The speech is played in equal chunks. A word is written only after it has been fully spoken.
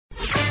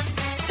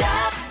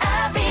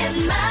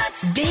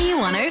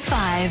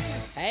B105.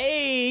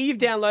 Hey, you've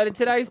downloaded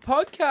today's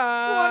podcast.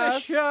 What a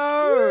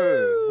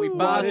show! We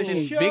basked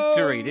in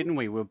victory, didn't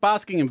we? We were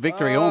basking in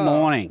victory all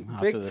morning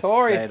after the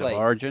victoriously. State of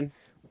Origin.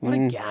 What a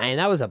game.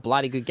 That was a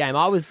bloody good game.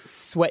 I was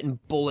sweating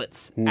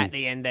bullets at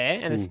the end there,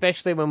 and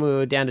especially when we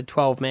were down to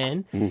 12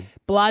 men.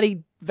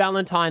 Bloody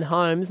Valentine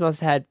Holmes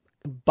must have had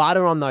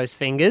butter on those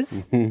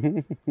fingers.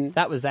 If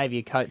that was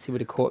Xavier Coates, he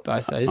would have caught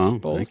both those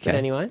balls. okay. But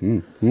anyway.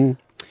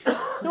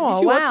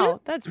 Oh, you watch wow.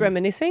 it? That's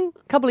reminiscing.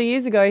 A couple of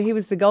years ago, he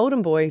was the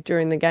golden boy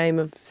during the game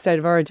of State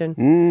of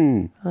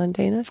Origin.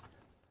 Valentino.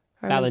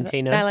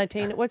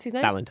 Valentino. What's his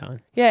name? Valentine.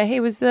 Yeah, he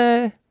was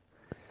the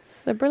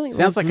brilliant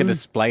Sounds one. like a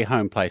display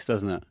home place,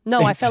 doesn't it?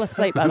 No, I fell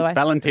asleep, by the way.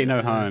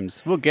 Valentino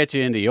Holmes. We'll get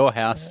you into your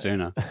house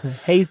sooner.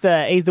 He's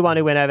the one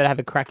who went over to have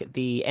a crack at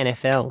the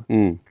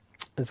NFL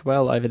as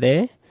well over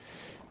there.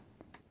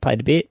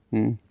 Played a bit.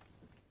 Came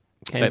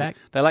back.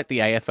 They like the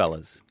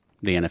AFLers,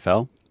 the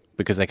NFL,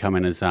 because they come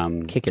in as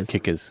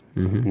Kickers.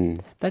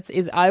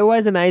 It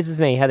always amazes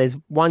me how there's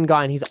one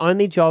guy and his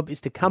only job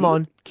is to come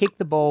on, kick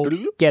the ball,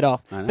 get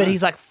off. But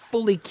he's like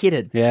fully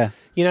kitted. Yeah.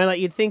 You know, like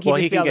you'd think he'd Well,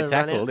 just he be can able get to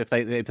run out.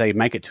 tackled if they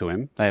make it to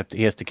him.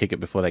 He has to kick it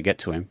before they get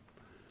to him.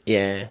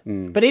 Yeah.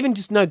 But even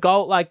just no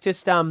goal, like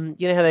just you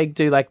know how they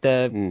do like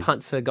the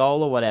punts for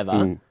goal or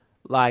whatever,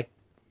 like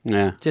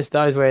Yeah. just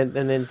those where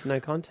then there's no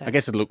contact. I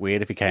guess it'd look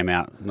weird if he came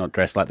out not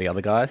dressed like the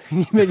other guys.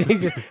 But he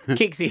just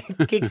kicks his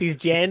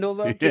jandals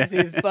off, kicks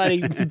his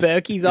bloody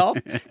Berkeys off.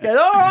 Goes,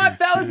 all right,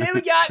 fellas, here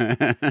we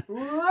go.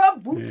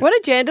 What are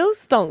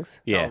jandals? Thongs.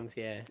 Yeah. Songs,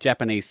 yeah.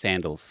 Japanese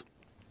sandals.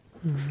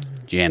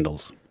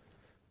 Jandals.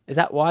 Is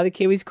that why the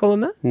Kiwis call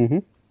them that? Mm-hmm.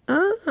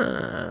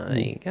 Ah, there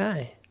you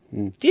go.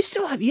 Do you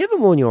still have? You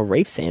haven't worn your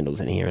reef sandals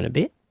in here in a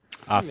bit?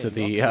 After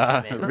the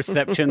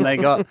reception they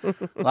got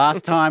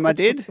last time I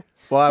did.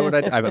 Why would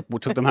I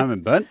took them home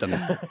and burnt them.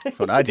 That's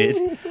what I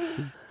did.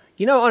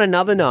 You know, on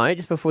another note,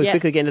 just before we Yes.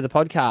 quickly get into the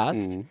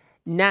podcast,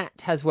 Nat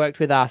has worked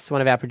with us,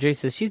 one of our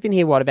producers. She's been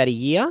here, what, about a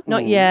year?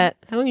 Not yet.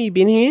 How long have you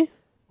been here?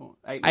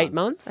 8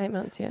 months? 8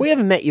 months, yeah. We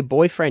haven't met your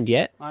boyfriend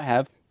yet. I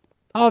have.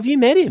 Oh, have you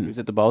met He him? was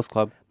at the bowls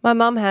club. My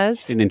mum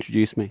has. Didn't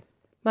introduce me.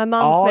 My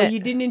mum's Oh, met. you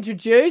didn't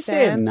introduce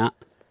him. Nah.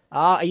 Oh,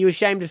 are you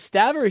ashamed of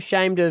Stav or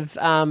ashamed of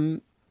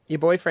your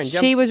boyfriend?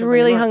 She was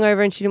really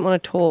hungover and she didn't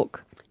want to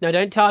talk. No,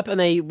 don't type and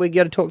we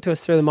got to talk to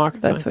us through the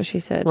microphone. That's what she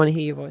said. I want to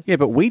hear your voice. Yeah,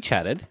 but we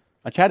chatted.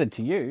 I chatted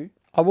to you.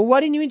 Oh, well,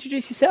 why didn't you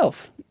introduce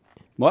yourself?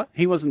 What?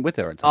 He wasn't with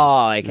her at the time.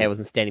 Oh, okay, I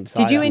wasn't standing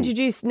beside Did you her.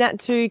 introduce Nat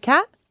to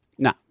Kat?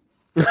 Nah.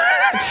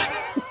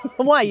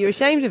 Why? Are you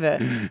ashamed of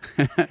her?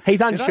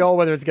 He's unsure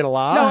whether it's going to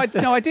last.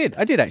 No, I did.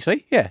 I did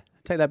actually. Yeah.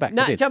 Take that back. I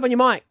Nat, did. jump on your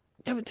mic.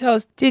 Tell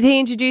us. Did he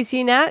introduce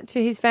you, Nat,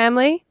 to his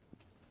family?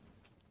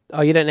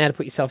 Oh, you don't know how to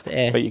put yourself to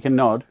air. But you can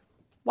nod.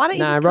 Why don't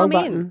you No, just wrong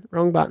come button. in?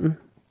 Wrong button.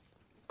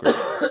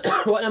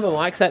 What number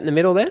mic's that in the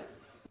middle there?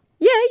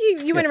 Yeah,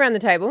 you went around the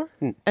table.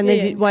 And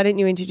then why didn't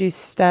you introduce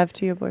Stav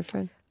to your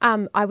boyfriend?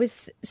 I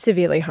was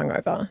severely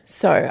hungover,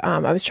 so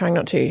I was trying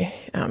not to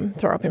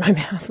throw up in my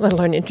mouth, let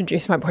alone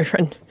introduce my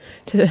boyfriend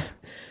to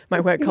my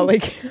work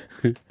colleague.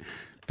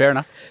 Fair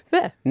enough.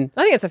 Yeah, I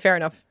think it's a fair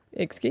enough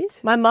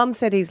excuse. My mum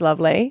said he's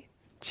lovely.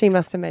 She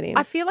must have met him.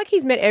 I feel like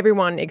he's met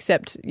everyone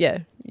except,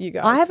 you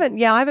guys. I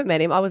haven't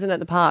met him. I wasn't at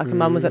the park and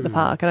Mum was at the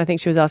park and I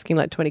think she was asking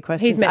like 20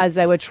 questions met- as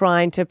they were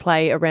trying to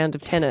play a round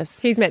of tennis.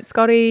 He's met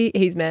Scotty,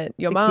 he's met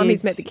your mum,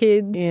 he's kids. met the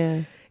kids.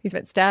 Yeah. He's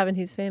met Stav and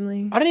his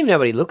family. I don't even know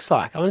what he looks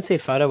like. I want to see a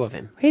photo of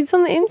him. He's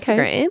on the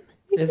Instagram.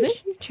 Is he?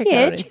 Check it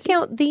out on check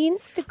out the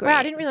Instagram. Wow,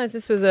 I didn't realise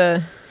this was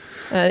a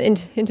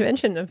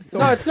intervention of sorts.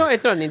 No, it's not.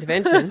 It's not an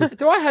intervention.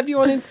 Do I have you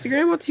on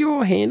Instagram? What's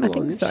your handle?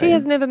 on so. Instagram? She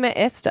has never met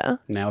Esther.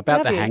 Now about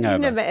Have the you? hangover.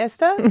 You've never met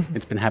Esther?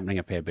 It's been happening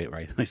a fair bit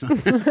recently.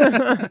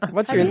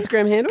 What's your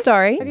Instagram handle?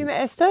 Sorry. Have you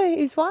met Esther,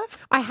 his wife?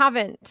 I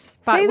haven't.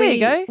 But See, there you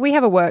go. We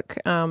have a work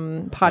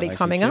party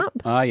coming up.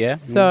 Oh, yeah.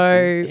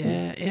 So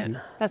Yeah.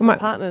 That's not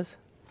partners.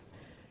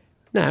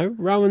 No,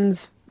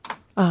 Rowan's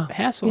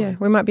housewife. yeah,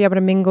 we might be able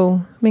to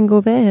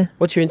mingle there.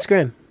 What's your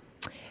Instagram?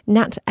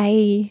 Nat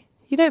A.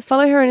 You don't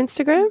follow her on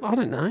Instagram? I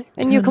don't know.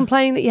 And you're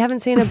complaining that you haven't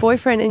seen her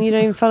boyfriend and you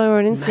don't even follow her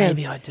on Instagram?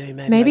 Maybe I do.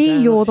 Maybe I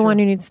don't, you're I'm the not one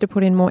sure. who needs to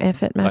put in more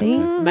effort, Maddie.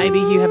 Maybe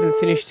you haven't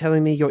finished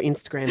telling me your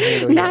Instagram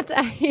handle yet. Nat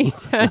A.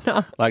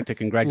 Turner. Like to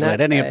congratulate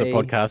Nat any of the A.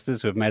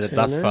 podcasters who have made it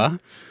thus Turner. far.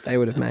 They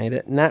would have made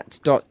it.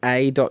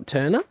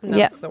 Nat.a.turner.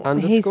 Yep. the one.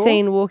 He's Underscore.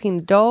 seen walking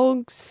the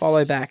dogs.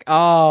 Follow back.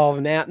 Oh,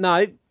 now,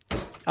 no.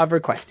 I've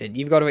requested.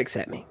 You've got to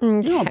accept me.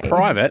 You're not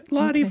private.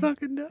 Bloody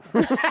fucking duh.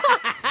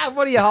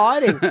 What are you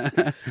hiding?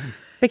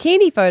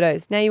 Bikini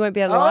photos. Now you won't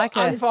be able to like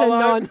her.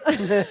 Unfollowed.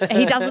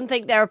 He doesn't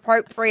think they're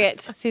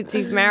appropriate since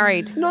he's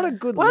married. It's not a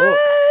good look.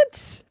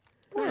 What?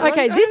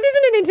 Okay, this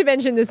isn't an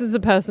intervention. This is a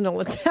personal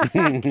attack.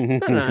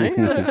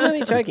 No, I'm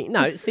only joking.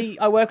 No, see,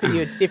 I work with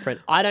you. It's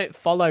different. I don't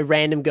follow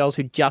random girls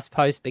who just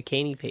post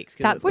bikini pics.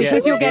 That's it's-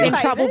 because you'll get in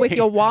Yeah. trouble with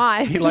your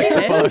wife. He likes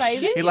to follow.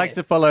 He likes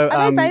to follow.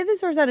 Are they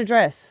bathers or is that a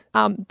dress?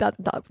 That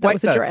wait,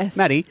 was a no, dress.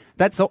 Maddie,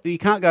 that's all, you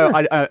can't go.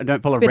 I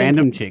don't follow bit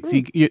random intense.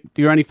 chicks.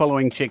 You're only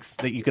following chicks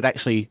that you could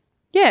actually.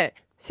 Yeah.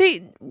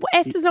 See,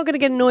 Esther's not going to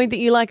get annoyed that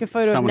you like a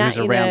photo Someone of who's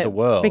Nat in around a the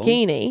world.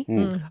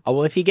 bikini. Oh,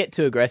 well, if you get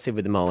too aggressive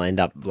with them, I'll end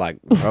up,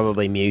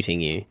 probably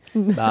muting you.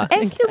 But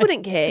Esther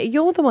wouldn't care.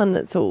 You're the one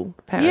that's all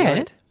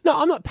paranoid. No,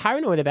 I'm not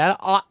paranoid about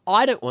it.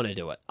 I don't want to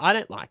do it. I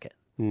don't like it.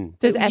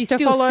 Does You Esther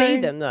still follow? see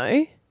them,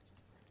 though.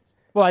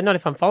 Well, not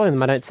if I'm following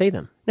them. I don't see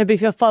them. No, but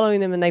if you're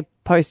following them and they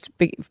post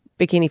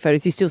bikini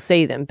photos, you still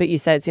see them, but you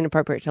say it's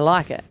inappropriate to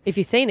like it. If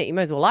you've seen it, you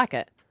may as well like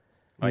it.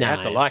 Oh, you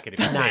have to like it. If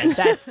you see No, it.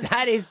 that's see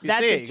a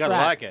it, you gotta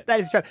trap. like it. That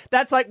is trap.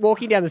 That's like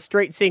walking down the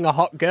street seeing a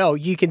hot girl.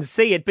 You can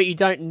see it, but you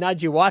don't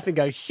nudge your wife and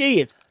go,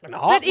 "She is hot."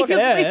 But Look at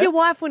her. if your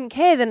wife wouldn't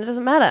care, then it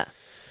doesn't matter.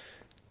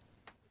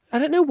 I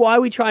don't know why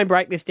we try and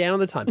break this down all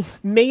the time.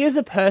 Me as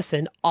a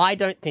person, I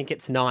don't think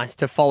it's nice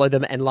to follow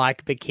them and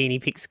like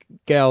bikini pics,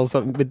 girls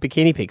with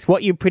bikini pics.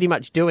 What you're pretty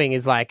much doing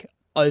is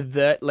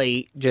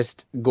overtly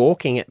just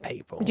gawking at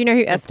people. Do you know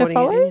who Esther putting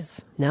it in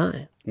follows? No.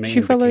 Me She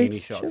in follows-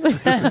 bikini shots.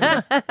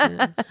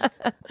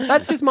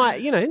 That's just my,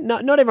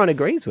 not everyone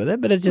agrees with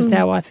it, but it's just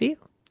how I feel.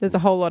 There's a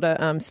whole lot of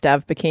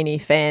Stav bikini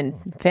fan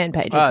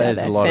pages Oh, out there's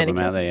there. a lot of fan them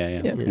out accounts.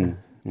 there, yeah.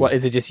 What,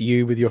 is it just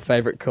you with your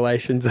favourite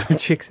collations of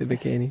chicks in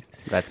bikinis?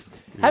 That's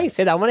Having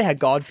said that, I wonder how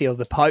God feels.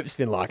 The Pope's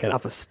been liking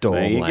up a storm.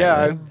 there you lately.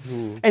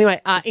 go.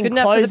 Anyway, in Good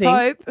enough for the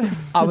closing, Pope.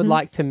 I would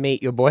like to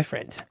meet your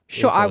boyfriend.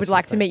 Sure, Is what I was would gonna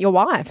like say. to meet your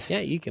wife. Yeah,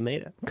 you can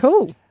meet her.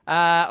 Cool.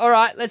 All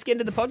right, let's get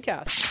into the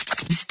podcast.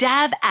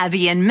 Stav,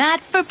 Abby and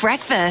Matt for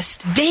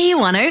breakfast.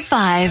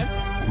 B105.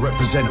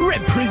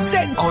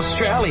 Represent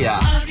Australia.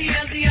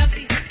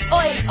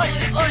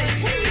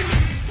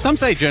 Some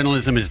say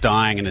journalism is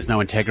dying and there's no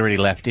integrity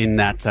left in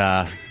that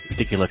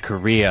particular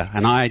career,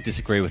 and I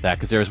disagree with that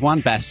because there is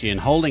one bastion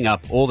holding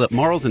up all the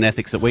morals and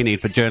ethics that we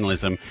need for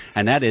journalism,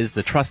 and that is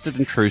the trusted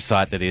and true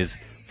site that is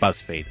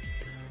BuzzFeed.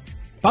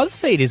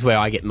 BuzzFeed is where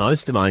I get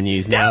most of my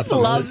news now. Steph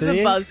loves the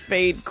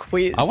BuzzFeed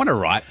quiz. I want to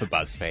write for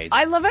BuzzFeed.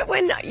 I love it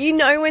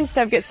when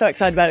Steph gets so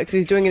excited about it because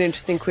he's doing an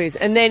interesting quiz,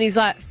 and then he's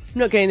like, "I'm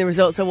not getting the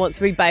results I want,"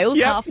 so he bails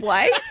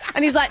halfway,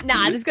 and he's like,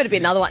 "Nah, there's got to be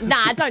another one.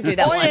 Nah, don't do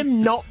that I one."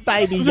 am not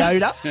Baby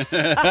Yoda.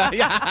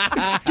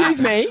 Excuse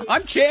me.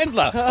 I'm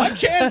Chandler.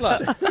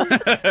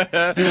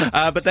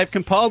 But they've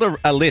compiled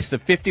a list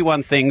of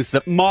 51 things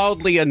that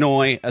mildly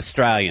annoy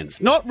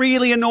Australians. Not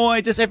really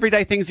annoy, just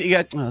everyday things that you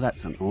go, oh,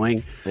 that's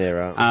annoying. Yeah,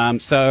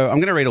 right. So I'm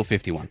going to read all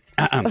 51.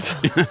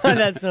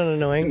 That's not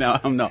annoying. No,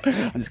 I'm not.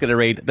 I'm just going to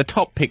read the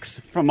top picks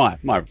from my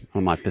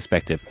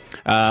perspective.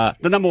 The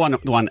number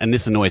one, and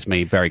this annoys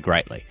me very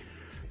greatly,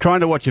 trying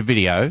to watch a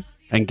video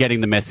and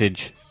getting the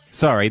message,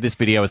 sorry, this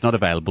video is not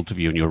available to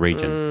view in your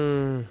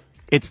region.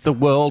 It's the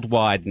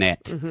worldwide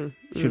net.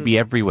 Should be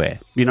everywhere.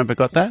 You never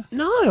got that?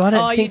 No, I don't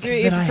Oh, you think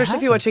do, that I especially if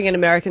have. you're watching an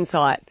American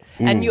site.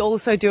 And you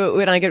also do it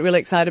when I get really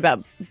excited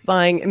about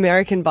buying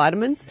American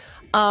vitamins.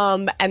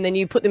 And then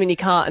you put them in your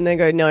cart and they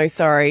go, no,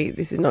 sorry,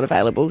 this is not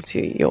available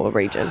to your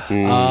region.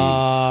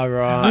 Oh,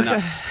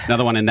 right.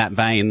 Another one in that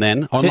vein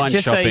then. Online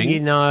Just shopping. so you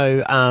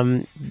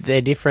know,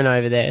 they're different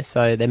over there,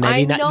 so they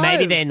I know.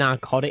 maybe they're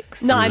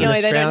narcotics. No, I in know,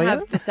 they don't Australia.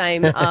 have the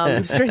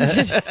same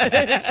stringent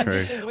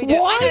conditions we do.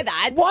 I know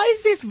that. Why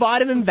is this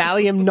vitamin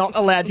Valium not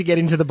allowed to get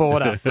into the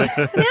border?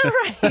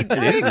 It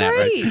is that,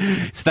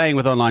 right? Staying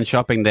with online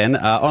shopping then.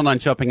 Online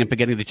shopping and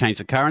forgetting to change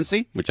the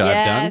currency, which I've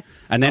done.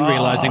 Yes. And then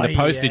realising the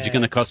postage yeah. is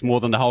going to cost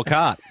more than the whole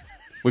cart.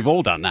 We've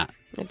all done that.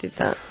 I did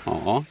that.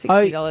 Aw.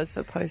 $60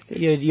 for postage.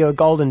 Your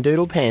golden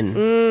doodle pen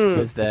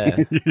was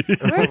the...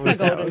 Where's my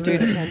golden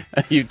doodle pen?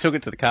 You took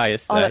it to the car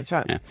yesterday. Oh, that's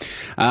right.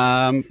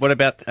 Yeah. What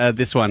about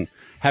this one?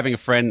 Having a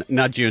friend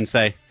nudge you and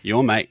say,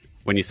 your mate,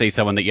 when you see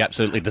someone that you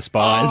absolutely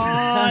despise.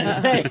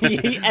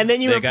 and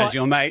then you There reply, goes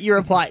your mate. You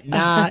reply,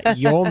 nah,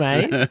 your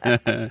mate.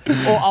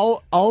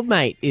 Or old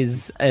mate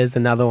is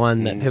another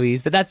one that people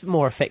use, but that's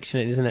more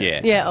affectionate, isn't it?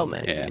 Yeah. Yeah, oh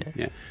man.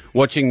 Yeah.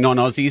 Watching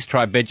non-Aussies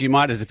try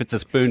Vegemite as if it's a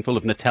spoonful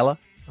of Nutella.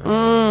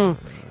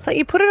 It's like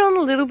you put it on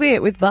a little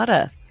bit with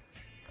butter.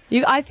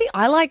 I think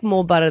I like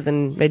more butter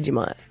than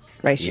Vegemite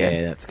ratio.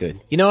 Yeah, that's good.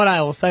 You know what I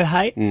also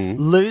hate?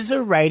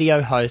 Loser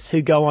radio hosts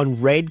who go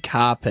on red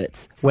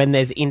carpets when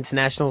there's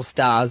international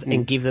stars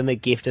and give them a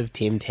gift of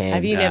Tim Tams.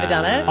 Have you never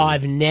done it?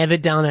 I've never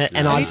done it,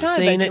 and Have I've you tried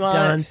seen it Vegemite?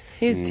 done.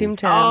 Here's Tim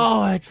Tam.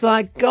 Oh, it's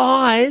like,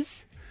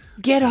 guys,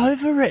 get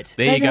over it.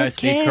 There They you go, don't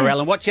Steve care. Carell.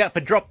 And watch out for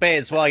drop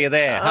bears while you're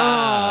there.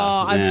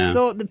 Oh, I've Yeah.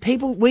 saw the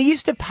people. We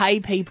used to pay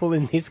people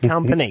in this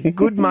company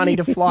good money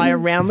to fly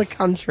around the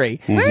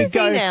country. Where to is he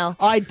now?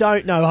 I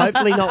don't know.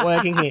 Hopefully not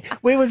working here.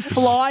 We would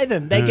fly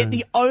them. They get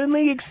the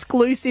only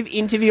exclusive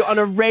interview on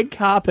a red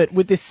carpet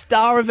with the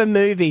star of a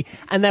movie,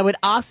 and they would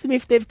ask them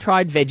if they've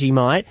tried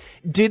Vegemite,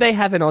 do they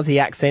have an Aussie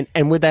accent,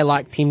 and would they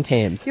like Tim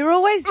Tams? You're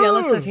always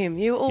jealous of him.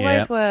 You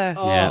always were.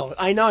 Oh, Yeah.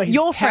 I know. His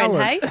Your friend,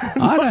 talent. hey?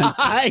 I don't.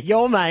 Hey,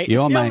 your mate.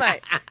 Your mate.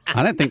 mate.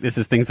 I don't think this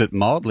is things that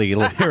mildly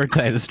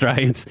irritate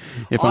Australians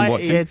if I'm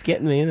watching. Yeah, it's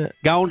getting me, isn't it?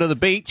 Going to the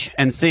beach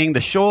and seeing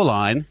the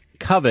shoreline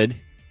covered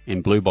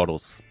in blue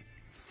bottles.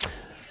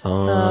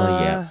 Oh,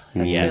 yeah.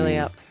 That's Yeah. really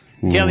up.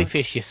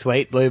 Jellyfish, you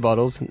sweet. Blue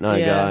bottles, no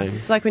Yeah. go.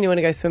 It's like when you want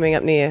to go swimming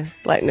up near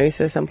Lake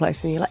Noosa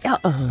someplace and you're like,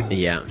 oh.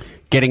 Yeah.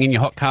 Getting in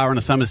your hot car on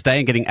a summer's day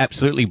and getting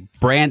absolutely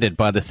branded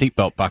by the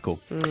seatbelt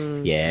buckle.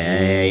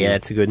 Yeah,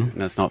 it's a good one.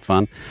 That's not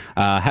fun.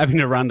 Having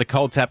to run the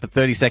cold tap for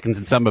 30 seconds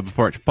in summer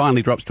before it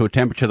finally drops to a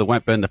temperature that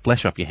won't burn the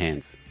flesh off your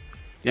hands.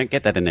 You don't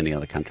get that in any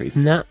other countries.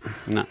 No.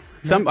 No.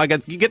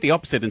 You get the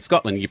opposite in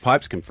Scotland. Your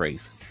pipes can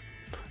freeze.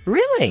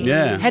 Really?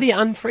 Yeah. How do you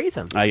unfreeze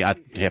them? You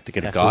have to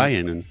get a guy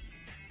in and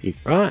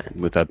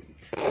with a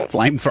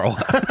flamethrower.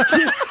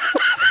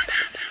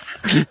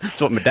 That's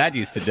what my dad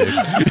used to do.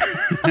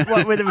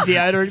 What, with a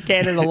deodorant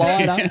can and a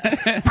lighter?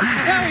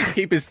 He'd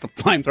keep his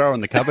flamethrower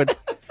in the cupboard.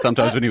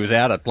 Sometimes when he was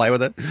out, I'd play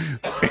with it.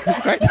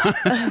 Great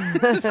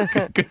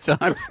time. Good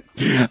times.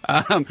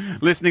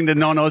 Listening to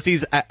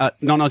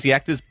non-Aussie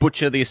actors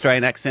butcher the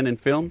Australian accent in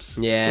films.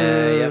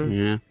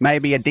 Yeah.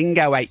 Maybe a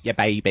dingo ate your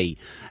baby.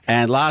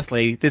 And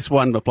lastly, this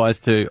one applies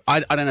to, I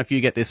don't know if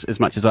you get this as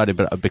much as I do,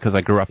 but because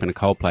I grew up in a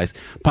cold place,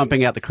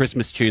 pumping out the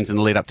Christmas tunes in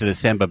the lead up to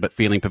December, but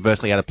feeling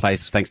perversely out of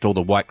place thanks to all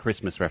the white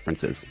Christmas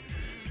references.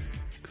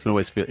 Because I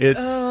always feel,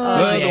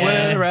 the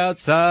weather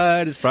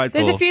outside is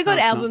frightful. There's a few good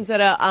albums that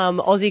are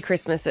Aussie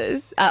Christmas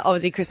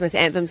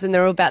anthems, and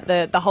they're all about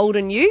the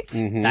Holden Ute.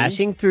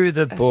 Dashing through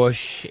the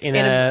bush in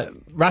a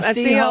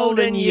rusty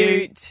Holden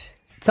Ute.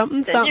 Something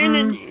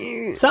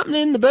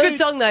in the boot. Good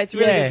song though. It's a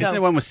really good Is song.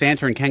 there one with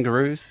Santa and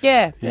kangaroos?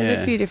 Yeah, there's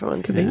a few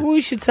different ones. Well,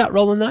 we should start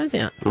rolling those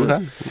out.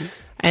 Okay.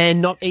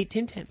 And not eat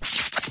Tim Tam.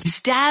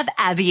 Stab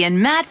Abby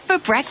and Matt for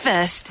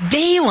breakfast.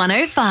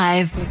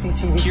 B105.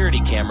 Security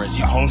cameras.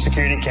 A home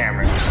security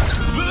camera. Look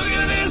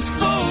at this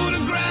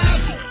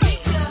photograph.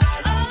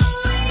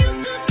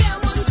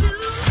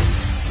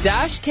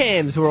 Dash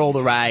cams were all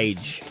the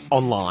rage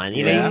online.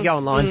 You know, you can go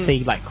online and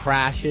see like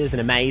crashes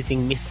and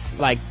amazing near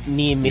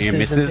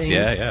misses. And things.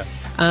 Yeah.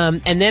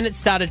 And then it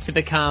started to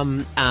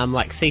become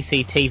like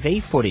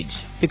CCTV footage,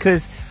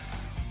 because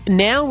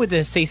now with the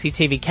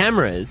CCTV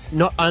cameras,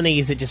 not only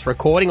is it just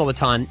recording all the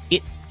time,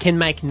 it can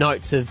make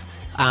notes of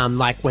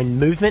like when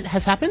movement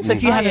has happened. So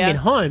if you haven't been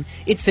home,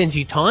 it sends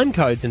you time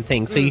codes and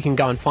things so you can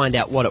go and find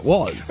out what it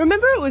was.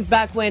 Remember it was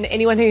back when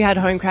anyone who had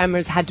home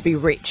cameras had to be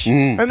rich.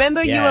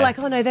 Remember you were like,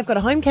 oh no, they've got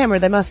a home camera,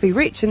 they must be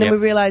rich. And then we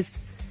realised,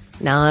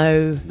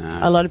 no,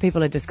 a lot of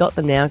people have just got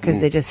them now because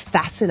they're just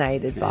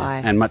fascinated by...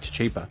 And much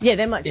cheaper. Yeah,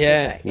 they're much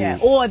cheaper. Yeah.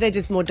 Or they're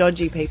just more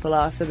dodgy people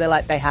are, so they're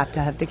like, they have to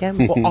have the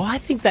camera. Well, I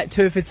think that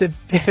too, if it's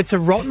a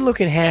rotten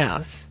looking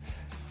house...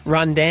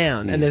 run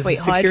down and there's Sweet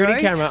a security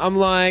hydro. camera, I'm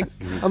like,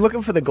 I'm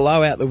looking for the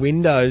glow out the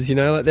windows, you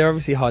know, like they're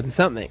obviously hiding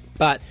something.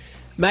 But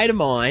mate of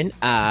mine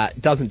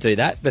doesn't do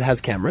that, but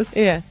has cameras.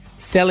 Yeah.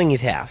 Selling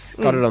his house,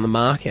 got it on the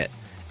market.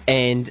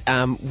 And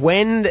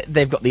when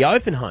they've got the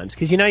open homes,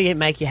 because you know you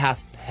make your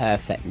house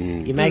perfect.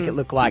 You make it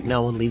look like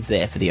no one lives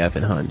there for the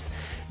open homes.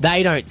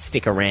 They don't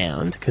stick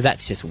around because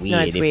that's just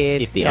weird,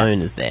 if the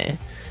owner's there.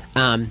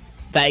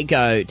 They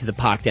go to the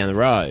park down the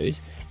road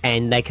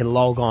and they can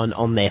log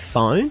on their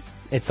phone.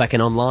 It's like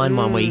an online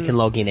one where you can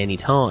log in any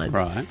time.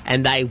 Right.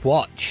 And they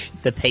watch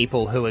the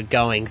people who are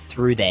going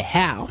through their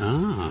house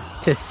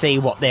to see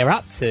what they're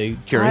up to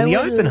during the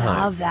open home.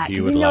 I love that, You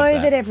because would you know love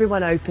that. that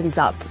everyone opens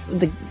up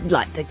the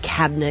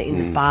cabinet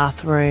in the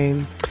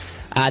bathroom.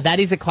 That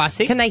is a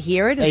classic. Can they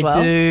hear it as They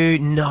well? do.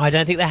 No, I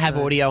don't think they have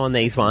audio on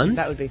these ones.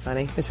 That would be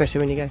funny, especially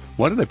when you go,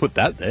 Why did they put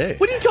that there?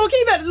 what are you talking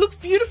about? It looks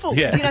beautiful.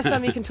 Yeah. You know,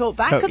 some you can talk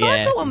back. Because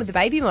I've got one with the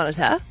baby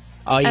monitor.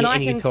 Oh, yeah, and I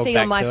you can talk see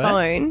back on my to it?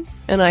 phone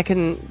and I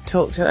can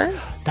talk to it.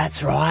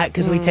 That's right,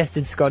 because we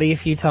tested Scotty a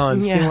few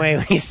times, didn't we?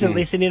 We used to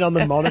listen in on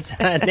the monitor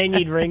and then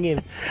you'd ring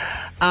him.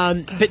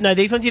 But no,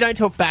 these ones you don't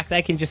talk back.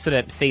 They can just sort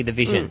of see the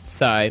vision.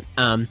 So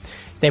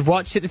they've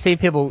watched it to see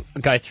people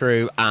go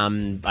through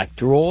like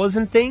drawers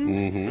and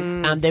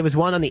things. There was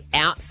one on the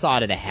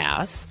outside of the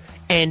house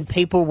and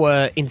people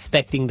were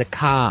inspecting the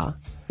car.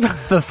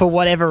 For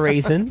whatever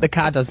reason, the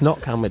car does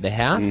not come with the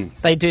house.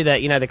 They do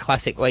the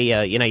classic where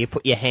you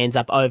put your hands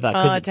up over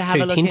because it's to have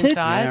too a look tinted.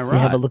 inside. Yeah, So you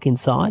have a look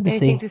inside to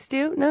Anything see. to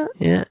steal? No.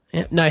 Yeah.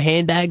 No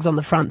handbags on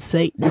the front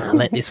seat. Nah,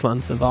 let this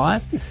one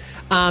survive.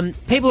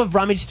 People have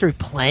rummaged through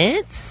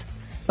plants,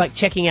 like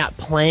checking out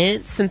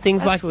plants and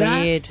things That's like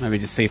that. weird. Maybe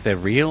just see if they're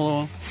real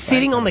or...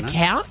 Sitting on the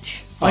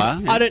couch.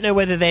 Like, yeah. I don't know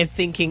whether they're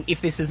thinking, if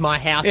this is my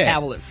house, Yeah.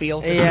 how will it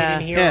feel to sit Yeah.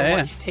 in here Yeah, and yeah.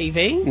 watch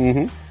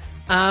TV?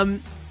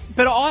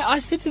 But I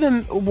said to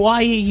them, why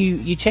are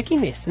you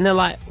checking this? And they're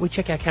like, we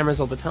check our cameras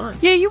all the time.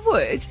 Yeah, you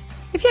would.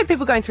 If you had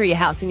people going through your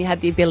house and you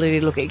had the ability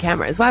to look at your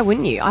cameras, why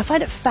wouldn't you? I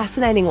find it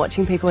fascinating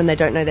watching people when they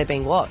don't know they're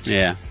being watched.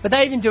 Yeah. But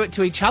they even do it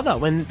to each other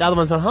when the other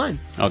one's not home.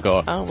 Oh,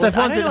 God. Oh, well, So if I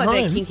one's don't know at what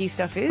their home- kinky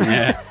stuff is.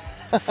 Yeah.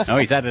 Oh,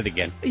 he's at it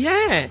again.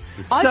 Yeah.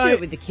 I so, do it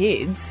with the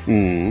kids. if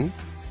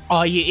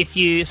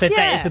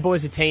the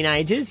boys are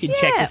teenagers, you'd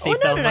check to see Oh,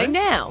 if they're no,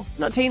 now.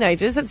 Not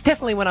teenagers. That's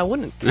definitely when I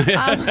wouldn't.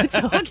 I'm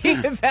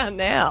talking about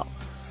now.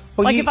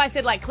 Well, Like if I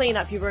said, like, clean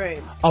up your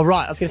room. Oh,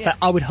 right. I was going to say,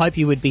 I would hope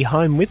you would be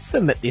home with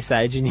them at this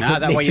age. And No,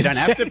 that way you don't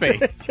have to be.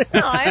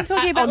 No, I'm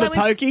talking about On the when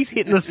we're pokies,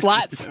 hitting the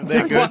slaps. I'm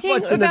Just talking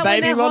watching the about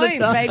when baby they're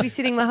monitor. home,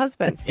 babysitting my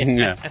husband.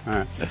 Yeah.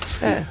 All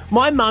right.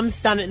 My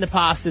mum's done it in the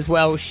past as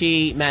well.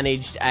 She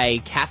managed a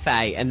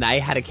cafe and they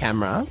had a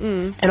camera.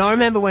 And I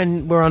remember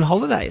when we were on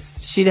holidays,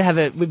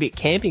 we'd be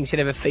camping, she'd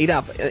have her feet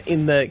up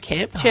in the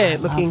camp chair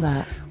looking.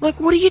 that. I'm like,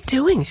 what are you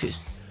doing? She's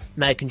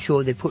making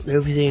sure they're putting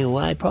everything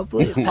away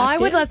properly. I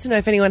would love to know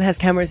if anyone has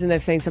cameras and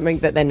they've seen something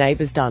that their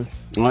neighbour's done.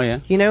 Oh, yeah.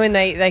 You know, when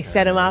they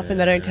set them up and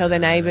they don't tell their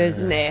neighbours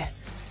and their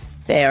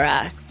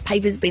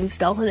paper's been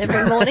stolen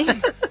every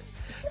morning.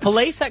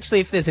 Police, actually,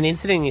 if there's an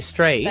incident in your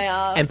street They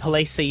ask. and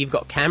police see you've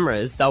got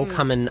cameras, they'll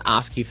come and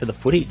ask you for the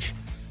footage.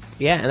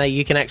 Yeah, and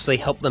you can actually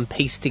help them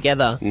piece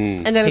together.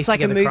 And then it's piece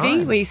like a together movie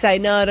crimes. where you say,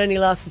 no, it only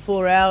lasts for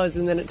 4 hours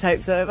and then it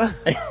tapes over.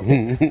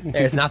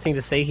 There's nothing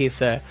to see here,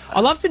 sir.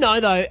 I'd love to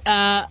know, though,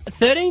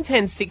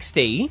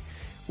 131060,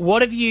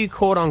 what have you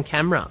caught on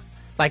camera?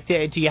 Like,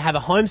 do you have a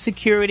home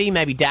security,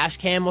 maybe dash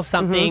cam or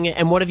something,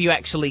 and what have you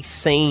actually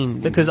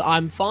seen? Because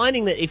I'm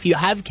finding that if you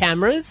have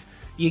cameras,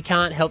 you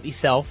can't help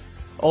yourself.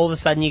 All of a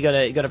sudden, you got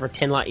to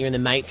pretend like you're in the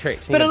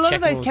Matrix. And But you a gotta lot check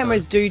of them those all the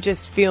cameras time. do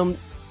just film,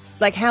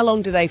 like, how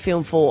long do they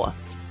film for?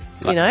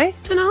 You know?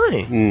 Don't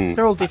know.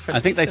 They're all different. I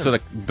think they sort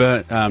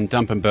of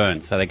dump and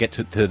burn. So they get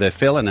to their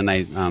fill and then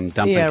they dump and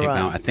keep right.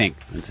 going, I think,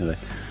 until they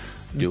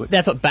do it.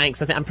 That's what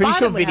banks. I think. I'm pretty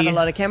sure Barnum would have video. a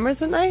lot of cameras,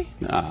 wouldn't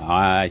they?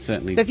 I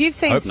certainly So if you've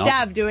seen hope not.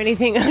 Stab do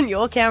anything on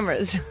your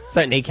cameras,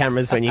 Don't need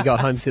cameras when you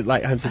got home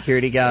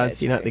security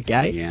guards. At the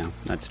gate. Yeah,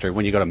 that's true.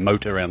 When you got a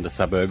moat around the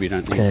suburb, you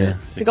don't need to.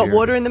 has it got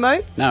water in the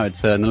moat? No,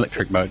 it's an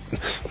electric moat.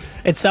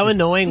 It's so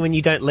annoying when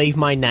you don't leave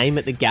my name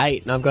at the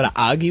gate, and I've got to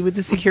argue with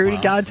the security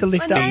guard to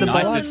lift My up the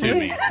name's boat. Nicer to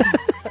me.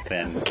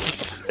 Then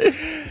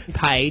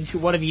Paige,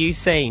 what have you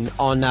seen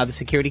on the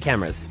security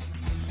cameras?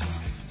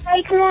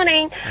 Hey, good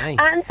morning. Hey.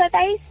 So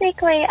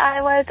basically,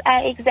 I was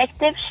an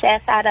executive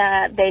chef at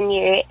a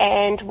venue,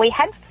 and we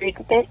had food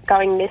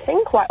going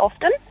missing quite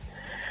often.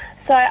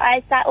 So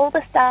I sat all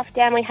the staff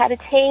down. We had a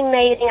team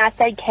meeting. I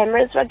said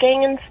cameras were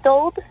getting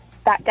installed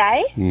that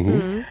day.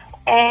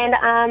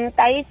 And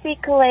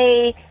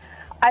basically,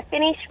 I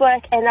finished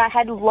work, and I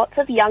had lots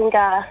of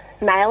younger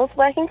males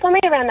working for me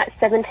around that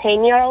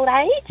 17-year-old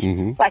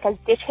age, like as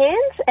dish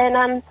hands.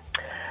 And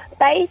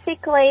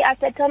basically, I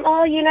said to them,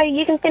 oh,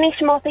 you can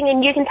finish mopping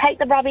and you can take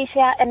the rubbish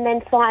out and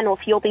then sign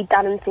off. You'll be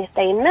done in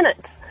 15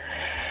 minutes.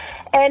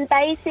 And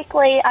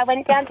basically, I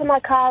went down to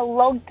my car,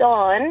 logged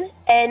on,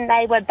 and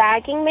they were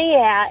bagging me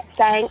out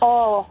saying,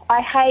 oh,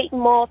 I hate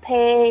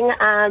mopping.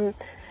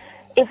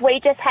 If we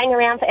just hang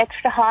around for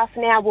extra half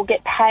an hour, we'll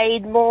get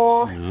paid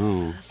more.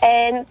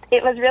 And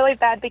it was really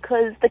bad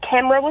because the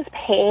camera was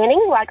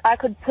panning. Like, I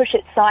could push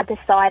it side to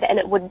side and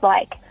it would,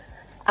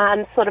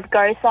 sort of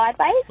go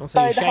sideways.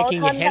 So you're the whole shaking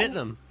your time head at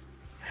them.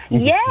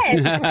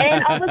 Yes.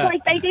 And I was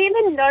like, they didn't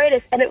even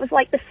notice. And it was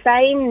like the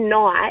same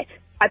night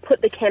I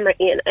put the camera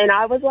in. And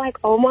I was like,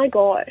 oh, my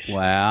gosh.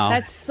 wow.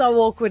 That's so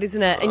awkward,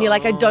 isn't it? And you're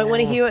like, I don't want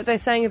to hear what they're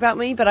saying about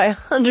me, but I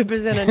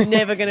 100% am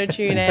never going to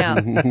tune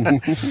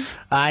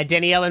out.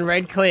 Danielle and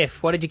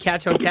Redcliffe, what did you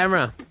catch on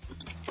camera?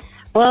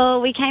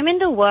 Well, we came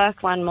into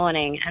work one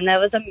morning and there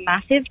was a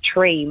massive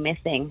tree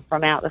missing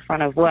from out the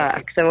front of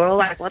work. So we're all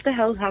like, what the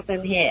hell's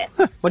happened here?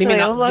 What do you So mean?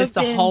 we all Just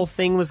the looked in. whole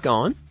thing was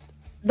gone?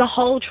 The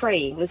whole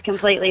tree was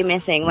completely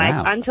missing. Like,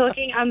 Wow. I'm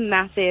talking a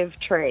massive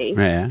tree.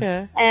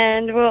 Yeah.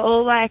 And we're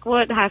all like,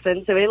 what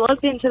happened? So we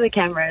looked into the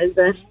cameras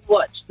and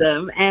watched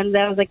them. And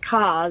there was a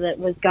car that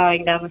was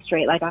going down the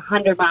street like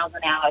 100 miles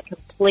an hour,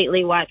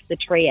 completely wiped the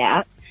tree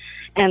out.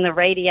 And the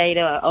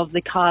radiator of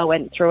the car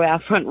went through our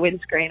front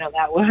windscreen of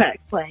our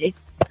workplace.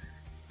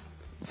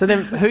 So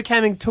then who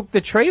came and took the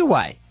tree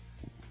away?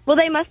 Well,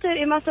 it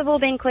must have all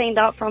been cleaned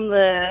up from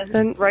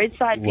the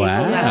roadside people.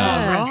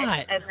 Wow.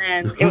 Right. And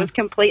then it was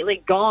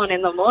completely gone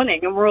in the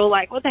morning. And we're all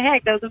like, what the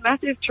heck? There was a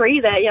massive tree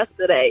there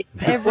yesterday.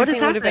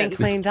 Everything would have been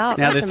cleaned up.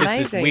 Now That's there's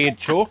just amazing. this weird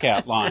chalk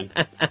outline.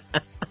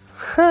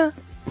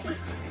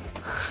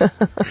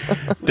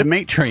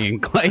 Dimitri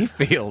in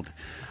Clayfield,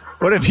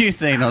 what have you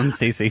seen on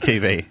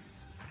CCTV?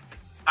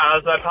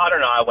 So my partner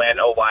and I went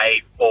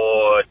away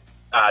for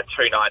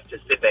 2 nights to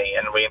Sydney,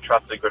 and we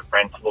entrusted a good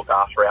friend to look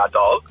after our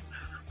dogs.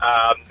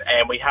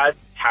 And we had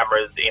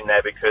cameras in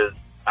there because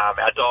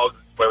our dogs,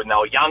 when they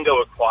were younger,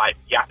 were quite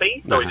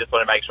yappy, so we just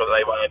wanted to make sure that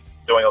they weren't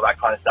doing all that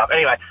kind of stuff.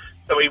 Anyway,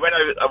 so we went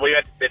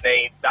to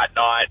Sydney that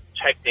night,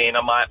 checked in.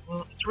 I'm like,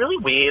 it's really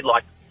weird.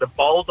 Like, the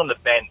bowls on the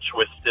bench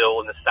were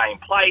still in the same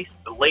place.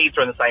 The leads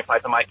are in the same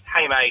place. I'm like,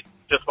 hey, mate,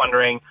 just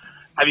wondering,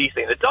 have you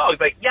seen the dogs?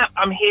 Like, yeah,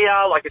 I'm here.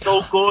 Like, it's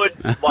all good.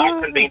 Lights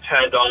haven't been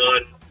turned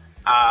on.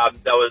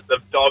 The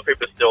dog poop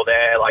was still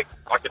there. Like,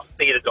 I could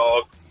see the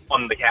dog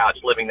on the couch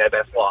living their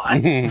best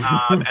life. And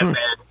then,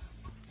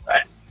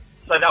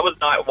 so that was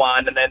night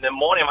one. And then in the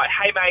morning, I'm like,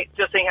 hey, mate,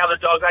 just seeing how the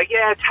dog's like,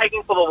 yeah,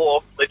 taking for the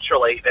walk.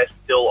 Literally, they're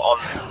still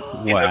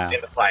on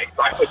in the place.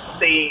 So I could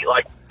see,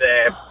 like,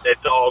 their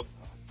dog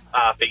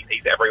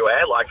feces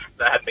everywhere. Like,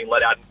 they hadn't been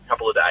let out in a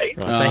couple of days.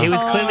 Right, so he was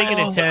clearly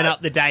going to turn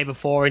up the day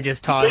before and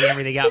just tidy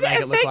everything up, make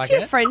it look like Did it affect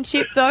your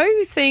friendship,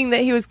 though, seeing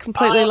that he was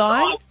completely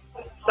lying?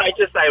 Safe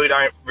to say we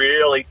don't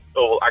really,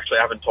 or actually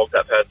I haven't talked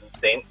to that person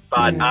since,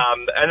 but,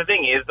 and the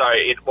thing is, though,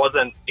 it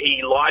wasn't,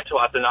 he lied to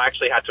us, and I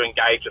actually had to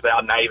engage with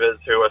our neighbours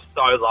who were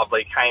so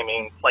lovely, came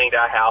in, cleaned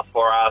our house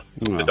for us,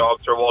 took the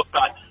dogs for a walk,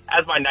 but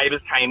as my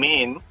neighbours came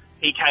in,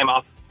 he came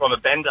up from a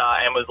bender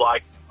and was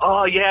like,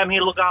 oh, yeah, I'm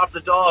here to look after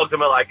the dogs.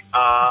 And we're like,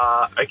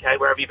 okay,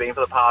 where have you been for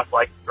the past,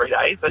 3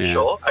 days? But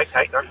sure,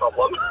 okay, no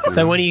problem.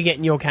 So when are you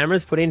getting your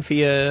cameras put in for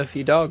your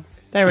dog?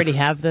 They already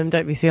have them,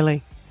 don't be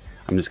silly.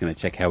 I'm just going to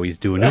check how he's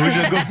doing. Oh, he's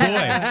a good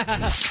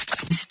boy.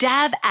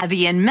 Stab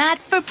Abby and Matt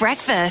for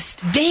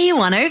breakfast.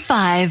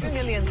 B105. 2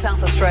 million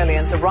South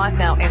Australians are right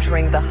now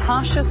entering the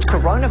harshest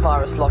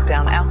coronavirus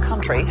lockdown our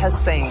country has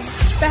seen.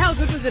 So how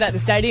good was it at the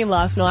stadium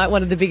last night?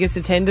 One of the biggest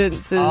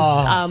attendances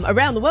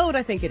around the world,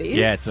 I think it is.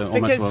 Yeah, it's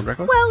almost world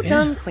record. Well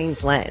done,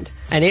 Queensland.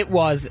 And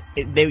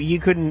you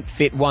couldn't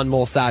fit one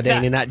more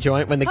sardine in that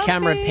joint when the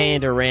camera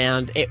panned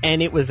around,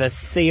 and it was a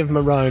sea of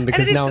maroon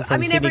because no one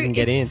from Sydney can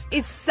get in.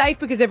 It's safe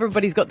because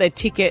everybody's got their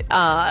ticket.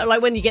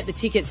 Like when you get the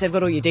tickets, they've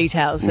got all your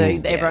details, so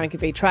everyone can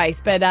be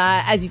traced. But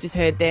as you just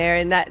heard there,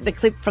 and the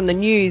clip from the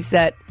news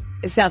that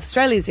South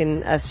Australia's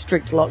in a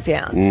strict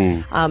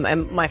lockdown,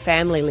 and my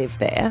family live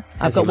there.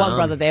 I've got one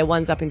brother there,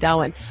 one's up in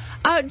Darwin.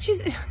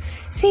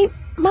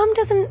 Mum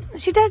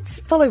she does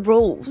follow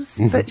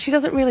rules, but she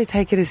doesn't really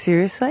take it as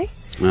seriously.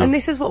 No. And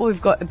this is what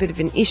we've got a bit of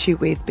an issue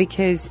with,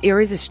 because there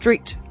is a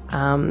strict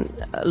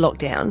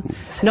lockdown.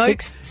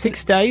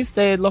 Six days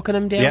they're locking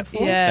them down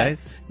for? Yeah.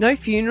 6 days. No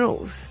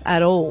funerals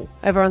at all.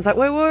 Everyone's like,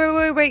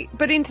 wait.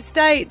 But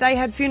interstate, they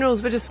had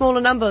funerals, but just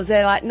smaller numbers.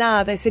 They're like,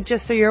 nah. They said,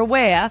 just so you're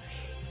aware,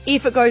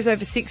 if it goes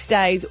over 6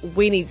 days,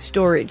 we need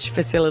storage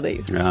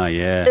facilities. Oh,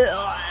 yeah.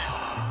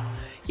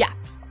 Yeah.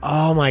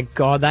 Oh, my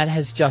God. That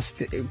has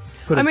just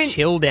put a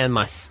chill down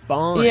my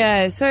spine.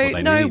 Yeah, so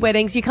no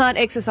weddings. You can't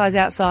exercise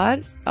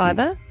outside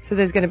either. So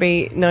there's going to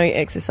be no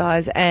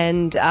exercise.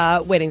 And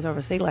weddings,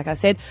 obviously, like I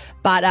said.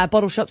 But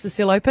bottle shops are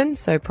still open,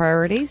 so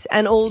priorities.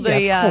 And all the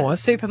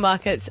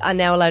supermarkets are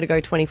now allowed to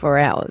go 24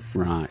 hours.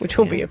 Right. Which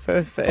will be a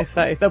first for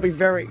SA. They'll be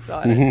very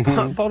excited.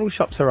 Bottle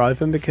shops are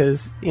open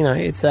because,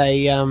 it's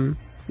a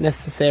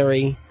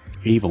necessary...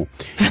 evil.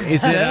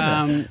 Is it?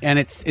 And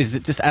is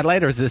it just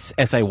Adelaide, or is this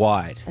SA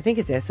wide? I think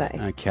it's SA.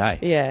 Okay.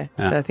 Yeah,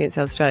 so I think it's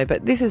South Australia.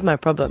 But this is my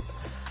problem.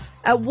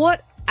 At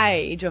what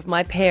age of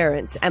my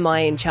parents am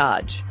I in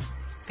charge?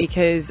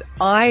 Because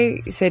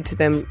I said to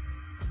them,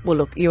 well,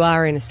 look, you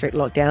are in a strict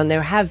lockdown.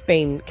 There have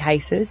been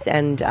cases,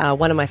 and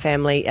one of my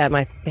family,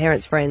 my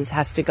parents' friends,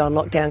 has to go on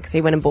lockdown because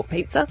he went and bought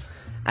pizza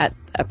at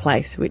a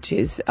place which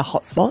is a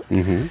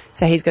hotspot.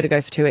 So he's got to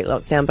go for 2-week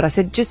lockdown. But I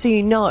said, just so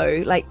you know,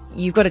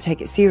 you've got to take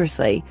it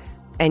seriously,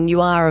 and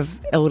you are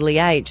of elderly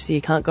age, so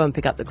you can't go and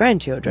pick up the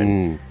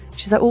grandchildren.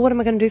 She's like, well, what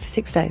am I going to do for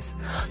 6 days?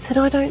 I said,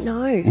 I don't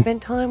know.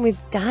 Spend time with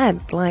Dad,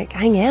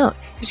 hang out.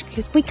 She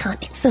goes, we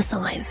can't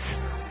exercise.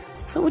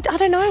 So I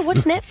don't know, watch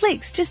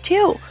Netflix, just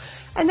chill.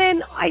 And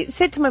then I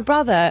said to my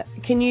brother,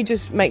 can you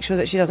just make sure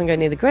that she doesn't go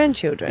near the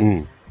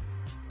grandchildren?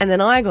 And then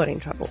I got in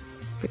trouble,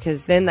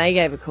 because then they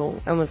gave a call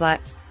and was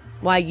like,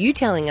 why are you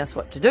telling us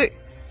what to do?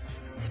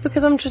 It's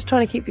because I'm just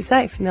trying to keep you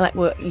safe. And they're like,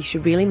 well, you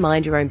should really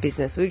mind your own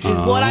business, which is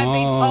what I've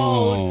been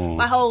told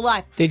my whole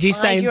life. Did you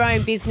mind your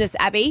own business,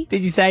 Abby?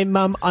 Did you say,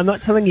 Mum, I'm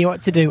not telling you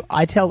what to do.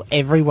 I tell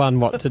everyone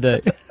what to do.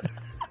 Do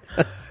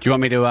you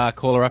want me to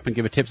call her up and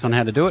give her tips on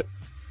how to do it?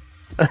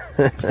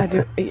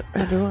 I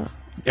do what?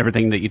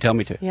 Everything that you tell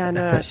me to. Yeah, I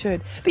know, I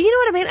should. But you know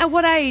what I mean? At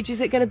what age is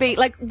it going to be?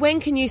 When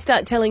can you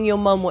start telling your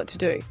mum what to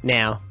do?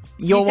 Now.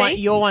 You're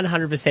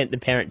 100% the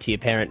parent to your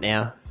parent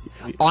now.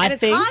 And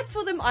it's hard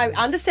for them. I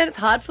understand it's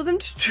hard for them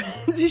to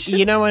transition.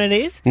 You know what it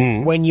is?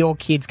 When your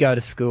kids go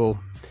to school,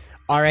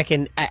 I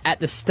reckon at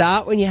the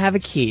start when you have a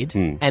kid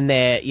and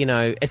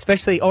they're,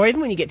 especially, or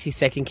even when you get to your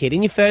second kid,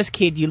 in your first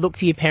kid, you look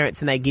to your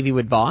parents and they give you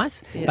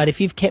advice. Yeah. But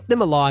if you've kept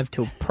them alive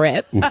till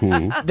prep,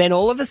 then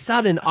all of a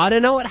sudden, I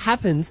don't know what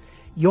happens,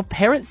 your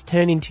parents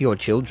turn into your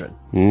children.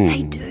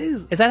 They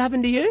do. Has that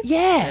happened to you?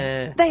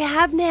 Yeah, they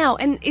have now.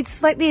 And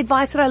it's like the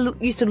advice that I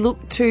used to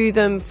look to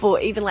them for,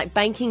 even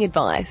banking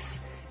advice.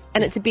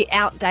 And it's a bit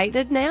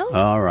outdated now.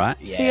 All right.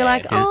 So you're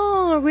like,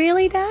 oh,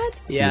 really, Dad?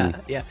 Yeah,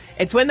 yeah.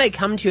 It's when they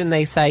come to you and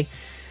they say,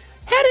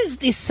 how does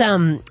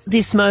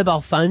this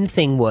mobile phone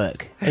thing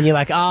work? And you're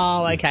like,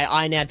 oh, okay,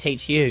 I now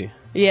teach you.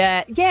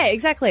 Yeah,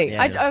 exactly.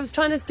 Yeah. I was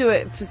trying to do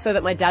it so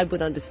that my dad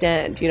would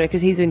understand,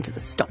 because he's into the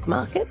stock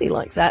market. He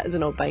likes that as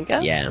an old banker.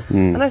 Yeah.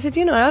 And I said,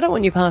 I don't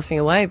want you passing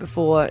away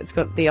before it's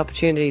got the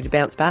opportunity to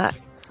bounce back.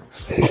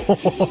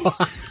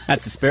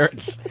 That's the spirit.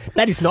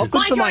 That is not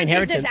good for my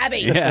inheritance. Business, Abby.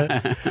 Yeah.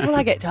 That's what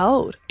I get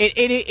told.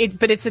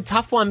 But it's a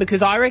tough one,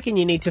 because I reckon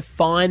you need to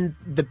find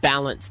the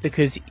balance,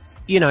 because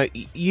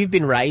you've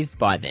been raised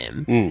by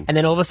them, and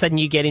then all of a sudden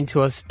you get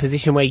into a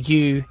position where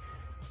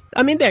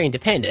they're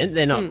independent.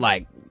 They're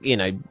not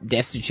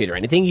destitute or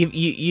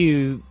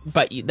anything.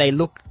 But they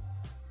look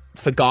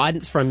for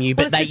guidance from you,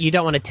 but you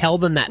don't want to tell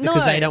them that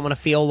because they don't want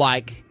to feel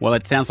like... Well,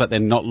 it sounds like they're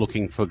not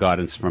looking for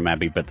guidance from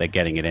Abby, but they're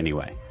getting it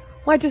anyway.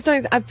 Well,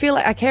 I feel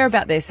like I care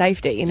about their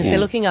safety, and if they're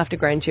looking after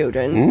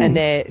grandchildren and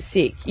they're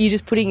sick, you're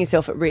just putting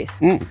yourself at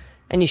risk,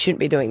 and you shouldn't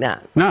be doing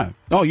that. No.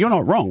 Oh, you're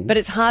not wrong. But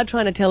it's hard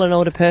trying to tell an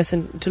older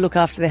person to look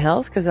after their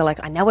health because they're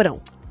like, I know it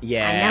all.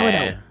 Yeah. I know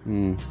it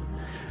all.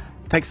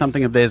 Take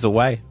something of theirs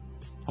away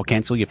or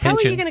cancel your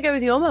pension. How are you going to go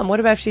with your mum? What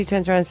about if she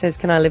turns around and says,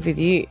 can I live with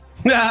you?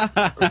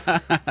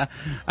 I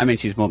mean,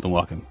 she's more than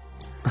welcome.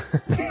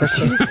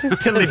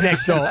 To live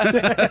next door.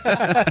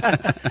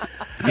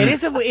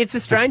 It's a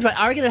strange one.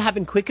 I reckon it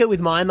happened quicker with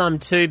my mum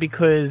too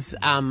because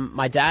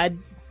my dad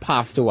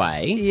passed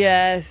away.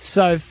 Yes.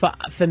 So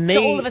for me...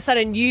 So all of a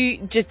sudden you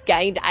just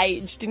gained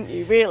age, didn't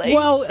you, really?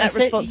 Well, that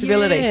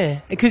responsibility. Yeah.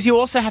 Because you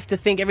also have to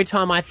think every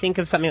time I think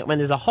of something when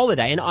there's a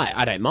holiday, and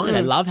I don't mind, I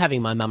love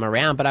having my mum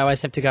around, but I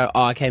always have to go,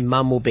 oh, okay,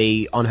 mum will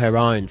be on her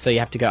own. So you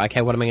have to go,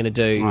 okay, what am I going to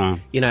do?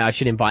 You know, I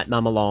should invite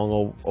mum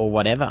along or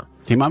whatever.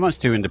 See, my mum's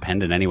too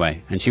independent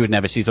anyway, and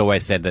she's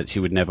always said that she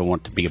would never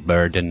want to be a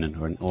burden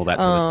and all that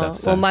sort of stuff.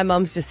 So. Well, my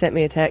mum's just sent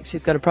me a text.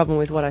 She's got a problem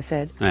with what I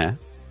said. Yeah.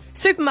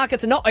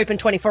 Supermarkets are not open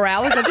 24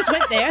 hours. I just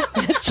went there.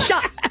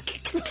 Shut.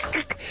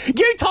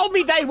 You told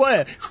me they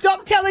were.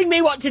 Stop telling me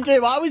what to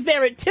do. I was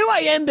there at 2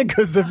 a.m.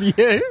 because of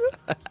you.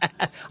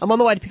 I'm on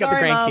the way to pick up the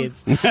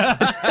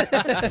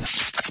grandkids.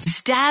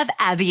 Stab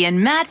Abby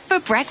and Matt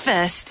for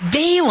breakfast.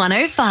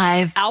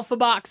 B105. Alpha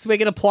Bucks, we're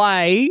going to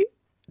play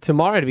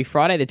tomorrow, to be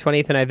Friday, the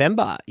 20th of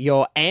November.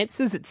 Your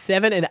answers at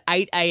 7 and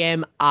 8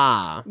 a.m.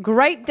 are...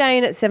 Great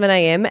Dane at 7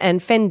 a.m.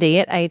 and Fendi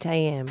at 8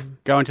 a.m.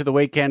 Go into the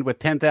weekend with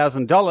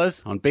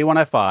 $10,000 on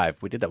B105.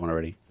 We did that one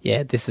already.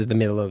 Yeah, this is the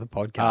middle of the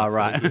podcast. Oh,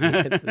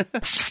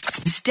 right.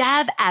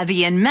 Stab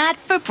Abby and Matt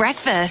for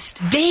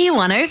breakfast.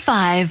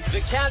 B105. The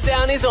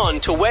countdown is on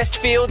to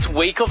Westfield's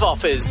week of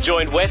offers.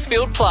 Join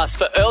Westfield Plus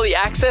for early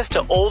access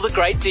to all the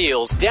great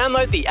deals.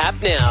 Download the app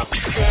now.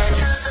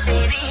 Santa,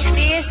 baby.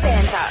 Dear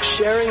Santa.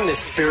 Sharing the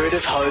spirit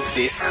of hope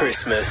this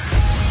Christmas.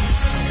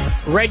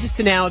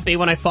 Register now at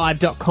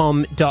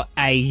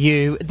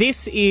b105.com.au.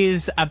 This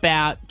is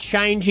about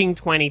changing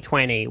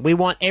 2020. We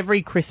want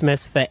every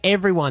Christmas for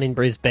everyone in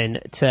Brisbane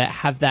to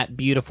have that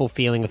beautiful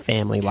feeling of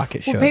family like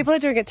it should. Well, people are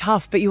doing it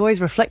tough, but you always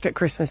reflect at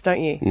Christmas,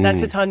 don't you? That's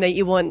the time that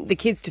you want the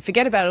kids to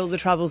forget about all the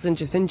troubles and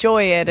just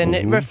enjoy it, and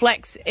it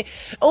reflects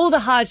all the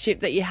hardship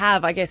that you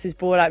have, I guess, is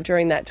brought up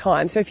during that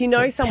time. So if you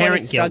know someone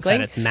is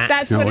struggling, it's Matt.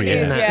 that's what it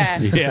is,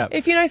 yeah.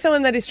 If you know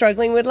someone that is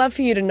struggling, we'd love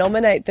for you to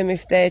nominate them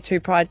if they're too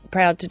proud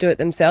to do it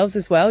themselves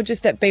as well,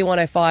 just at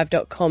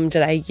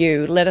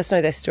b105.com.au. Let us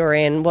know their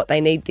story and what they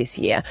need this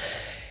year.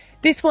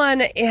 This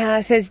one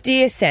says,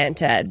 Dear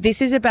Santa,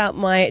 this is about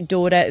my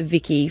daughter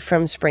Vicky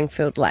from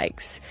Springfield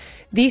Lakes.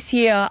 This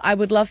year, I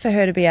would love for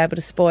her to be able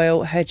to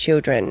spoil her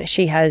children.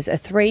 She has a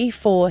 3,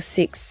 4,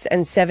 6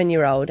 and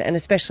 7-year-old, and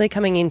especially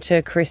coming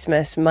into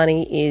Christmas,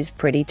 money is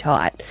pretty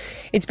tight.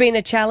 It's been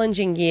a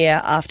challenging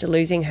year after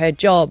losing her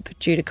job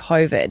due to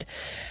COVID,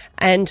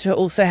 and to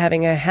also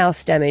having her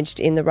house damaged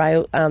in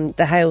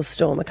the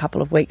hailstorm a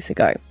couple of weeks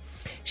ago.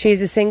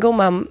 She's a single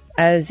mum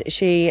as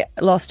she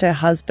lost her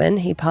husband.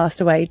 He passed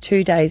away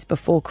 2 days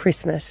before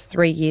Christmas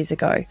 3 years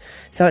ago.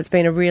 So it's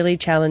been a really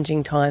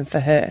challenging time for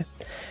her.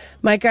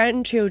 My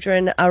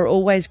grandchildren are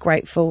always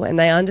grateful, and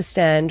they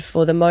understand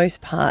for the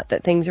most part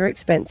that things are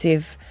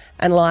expensive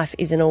and life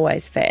isn't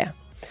always fair.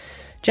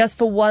 Just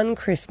for one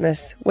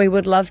Christmas, we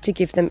would love to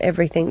give them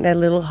everything their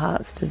little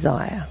hearts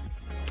desire.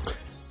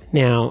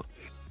 Now,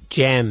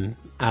 Jem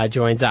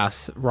joins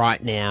us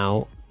right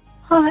now.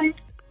 Hi.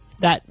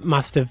 That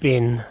must have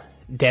been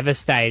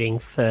devastating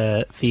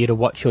for you to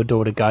watch your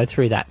daughter go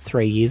through that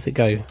 3 years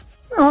ago.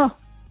 Oh,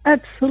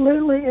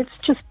 absolutely. It's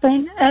just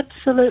been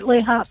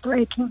absolutely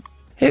heartbreaking.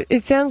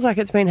 It sounds like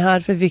it's been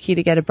hard for Vicky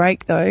to get a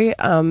break, though,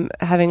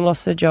 having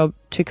lost her job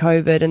to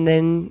COVID and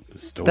then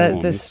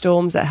the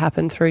storms that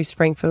happened through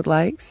Springfield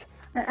Lakes.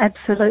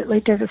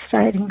 Absolutely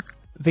devastating.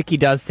 Vicky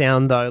does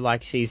sound, though,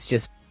 like she's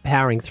just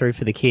powering through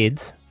for the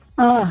kids.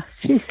 Oh,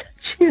 she's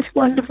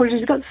wonderful.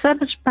 She's got so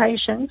much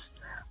patience.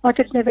 I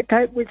could never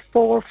cope with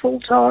 4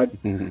 full-time.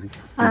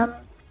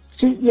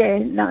 She's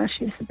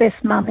the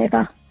best mum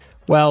ever.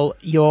 Well,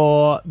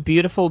 your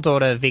beautiful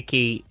daughter,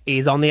 Vicky,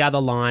 is on the other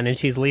line and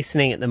she's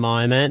listening at the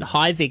moment.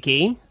 Hi,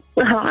 Vicky.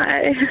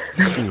 Hi.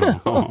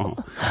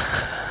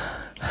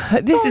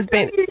 This has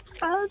been...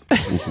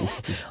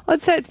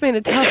 I'd say it's been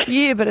a tough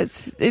year, but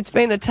it's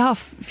been a tough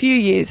few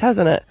years,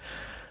 hasn't it?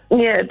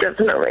 Yeah,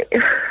 definitely.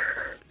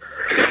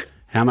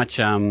 How much,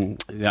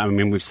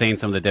 we've seen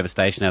some of the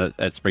devastation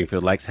at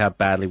Springfield Lakes. How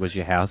badly was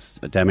your house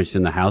damaged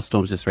in the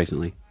hailstorms just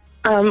recently?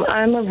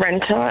 I'm a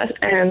renter,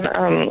 and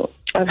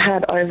I've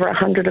had over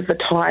 100 of the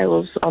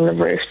tiles on the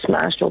roof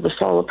smashed, all the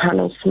solar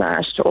panels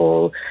smashed,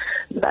 all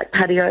the back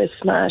patio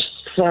smashed,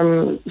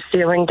 some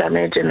ceiling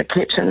damage in the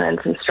kitchen and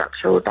some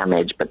structural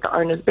damage, but the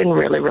owner's been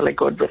really, really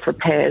good with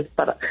repairs.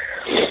 But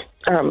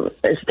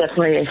it's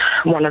definitely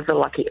one of the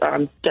lucky.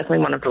 Definitely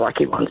one of the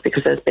lucky ones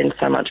because there's been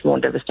so much more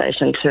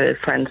devastation to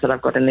friends that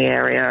I've got in the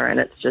area, and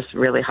it's just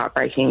really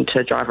heartbreaking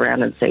to drive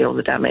around and see all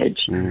the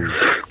damage.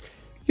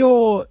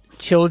 Your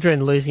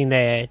children losing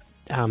their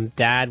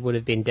dad would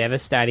have been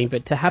devastating,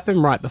 but to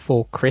happen right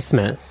before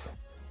Christmas.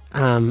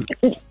 Yeah,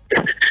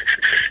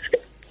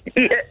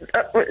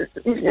 that was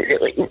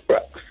really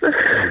rough.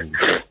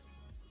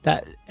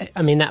 That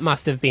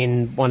must have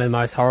been one of the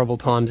most horrible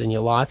times in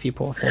your life, you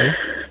poor thing.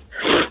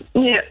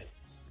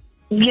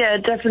 Yeah,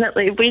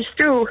 definitely. We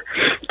still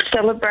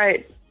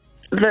celebrate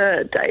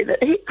the day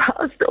that he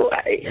passed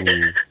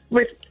away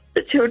with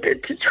the children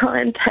to try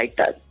and take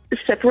that,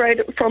 separate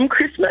it from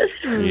Christmas.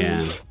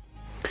 Yeah.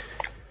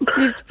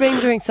 You've been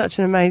doing such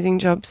an amazing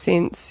job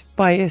since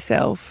by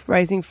yourself,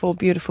 raising 4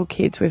 beautiful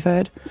kids, we've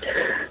heard.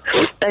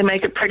 They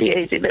make it pretty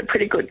easy. They're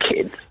pretty good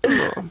kids.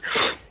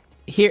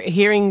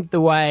 Hearing the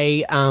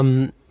way,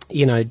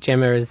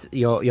 Gemma,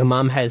 your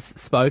mum has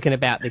spoken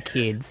about the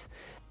kids,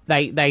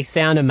 they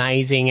sound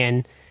amazing,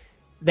 and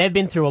they've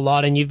been through a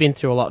lot, and you've been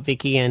through a lot,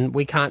 Vicky, and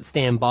we can't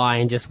stand by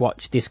and just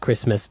watch this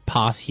Christmas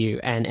pass you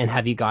and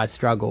have you guys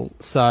struggle.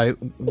 So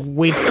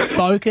we've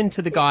spoken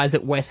to the guys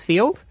at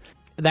Westfield.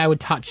 They were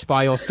touched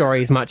by your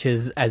story as much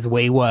as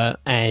we were,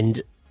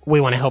 and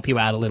we want to help you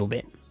out a little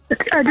bit.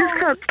 I just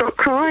can't stop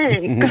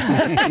crying.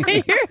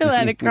 You're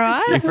allowed to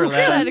cry. You're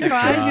allowed to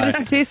cry.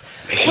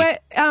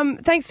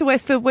 Thanks to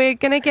Westfield, we're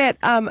going to get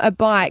a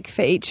bike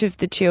for each of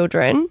the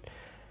children.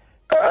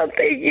 Oh,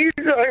 thank you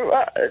so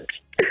much.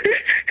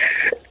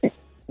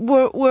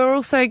 We're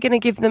also going to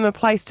give them a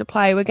place to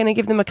play. We're going to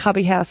give them a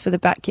cubby house for the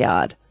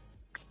backyard.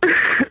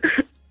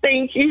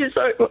 Thank you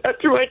so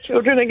much. My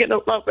children are going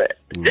to love it.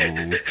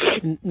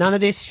 None of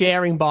this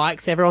sharing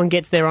bikes. Everyone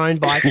gets their own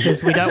bike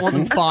because we don't want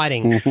them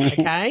fighting,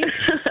 okay?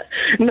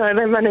 No,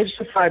 they managed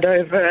to fight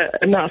over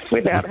enough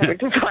without having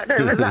to fight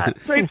over that.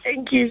 So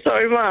thank you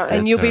so much.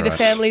 And you'll be the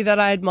family that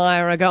I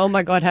admire. I go, oh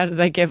my God, how did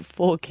they get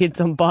 4 kids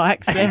on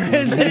bikes?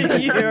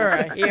 You're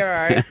a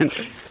hero.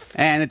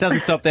 And it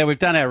doesn't stop there. We've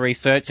done our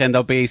research, and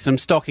there'll be some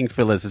stocking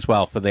fillers as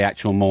well for the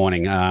actual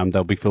morning.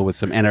 They'll be filled with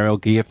some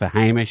NRL gear for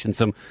Hamish and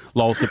some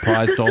LOL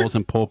Surprise dolls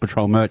and Paw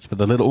Patrol merch for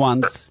the little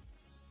ones.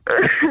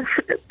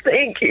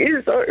 Thank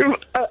you so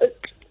much.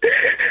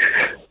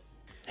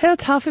 How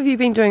tough have you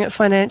been doing it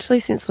financially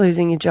since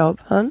losing your job,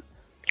 hon?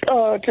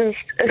 Oh,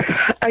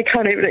 I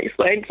can't even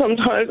explain.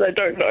 Sometimes I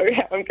don't know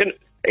how I'm going to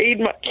feed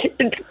my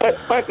kids, but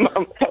my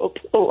mum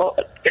helps a lot.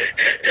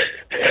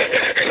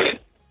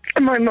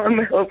 My mum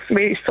helps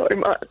me so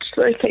much,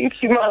 so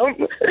thank you,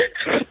 Mum.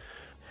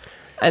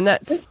 And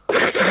that's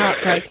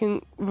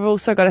heartbreaking. We've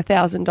also got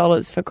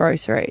 $1,000 for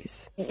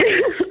groceries.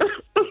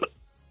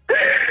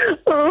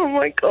 Oh,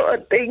 my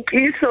God, thank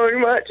you so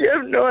much. You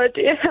have no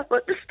idea how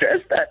much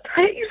stress that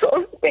takes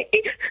off me.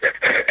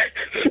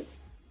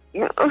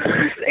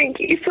 Thank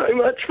you so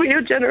much for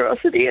your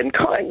generosity and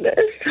kindness.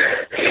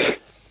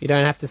 You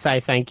don't have to say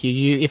thank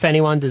you. If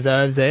anyone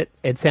deserves it,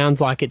 it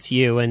sounds like it's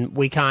you, and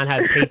we can't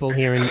have people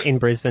here in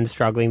Brisbane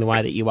struggling the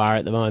way that you are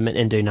at the moment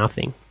and do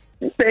nothing.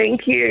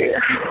 Thank you.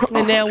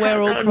 And now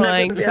we're all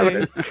crying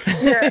too.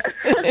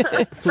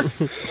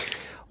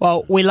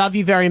 Well, we love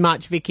you very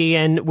much, Vicky,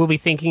 and we'll be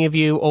thinking of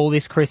you all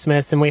this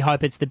Christmas, and we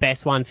hope it's the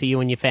best one for you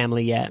and your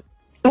family yet.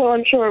 Well,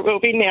 I'm sure it will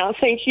be now.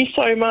 Thank you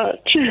so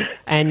much.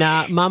 And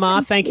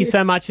Mama, thank you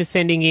so much for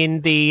sending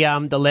in the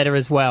letter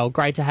as well.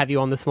 Great to have you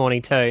on this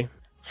morning too.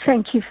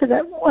 Thank you for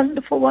that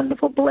wonderful,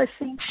 wonderful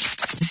blessing.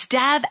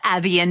 Stab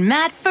Abby and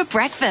Matt for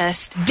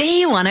breakfast.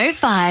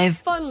 B105.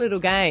 Fun little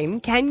game.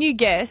 Can you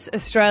guess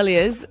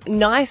Australia's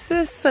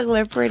nicest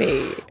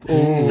celebrity?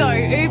 Ooh. So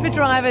Uber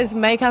drivers,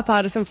 makeup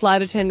artists and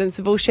flight attendants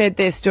have all shared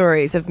their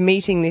stories of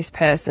meeting this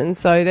person.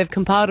 So they've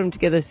compiled them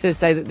together to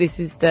say that this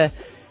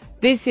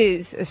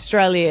is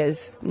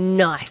Australia's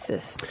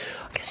nicest.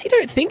 I guess you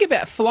don't think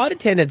about flight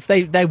attendants.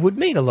 They would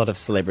meet a lot of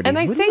celebrities, and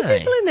they see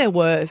people in their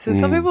worst. And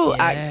some people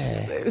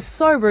act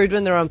so rude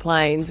when they're on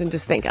planes and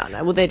just think, oh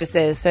no, well they're just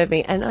there to serve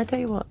me. And I tell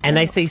you what. And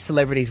they see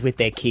celebrities with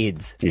their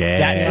kids. Yeah.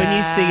 That's when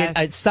you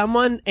see it.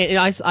 Someone, and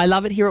I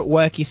love it here at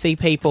work, you see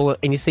people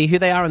and you see who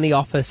they are in the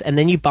office, and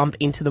then you bump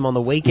into them on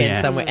the weekend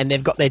somewhere and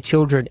they've got their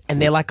children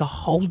and they're like a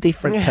whole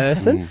different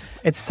person.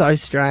 It's so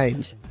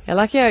strange. Yeah,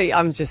 like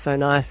I'm just so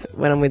nice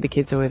when I'm with the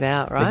kids or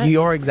without, right? But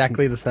you're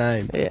exactly the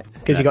same. Yeah.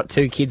 Because you've got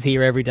 2 kids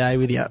here every day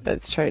with you.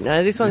 That's true.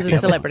 No, this one's a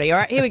celebrity. All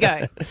right, here we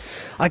go.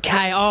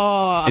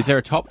 Okay, Is there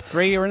a top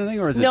 3 or anything,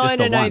 or is it no, just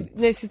a one? No,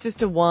 this is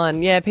just a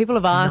one. Yeah, people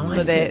have asked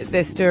for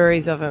their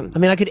stories of them. I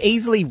mean, I could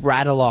easily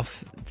rattle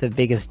off the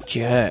biggest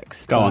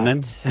jerks. Go on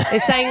then. They're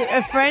saying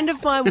a friend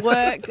of mine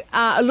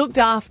looked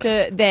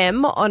after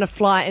them on a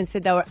flight and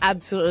said they were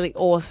absolutely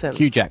awesome.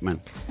 Hugh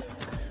Jackman.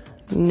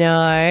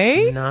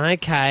 No.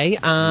 Okay.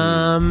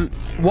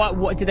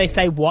 What did they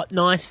say? What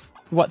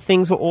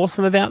things were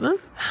awesome about them?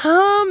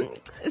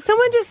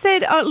 Someone just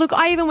said, oh, look,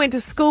 I even went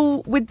to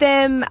school with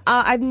them.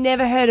 I've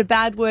never heard a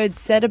bad word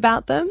said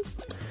about them.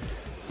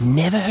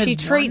 Never heard. She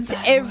treats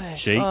every.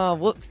 She. Oh,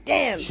 whoops!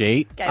 Damn.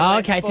 She.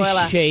 Okay,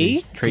 so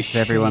she treats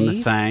everyone the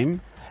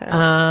same.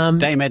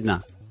 Dame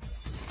Edna.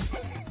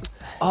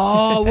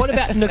 Oh, what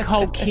about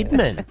Nicole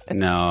Kidman?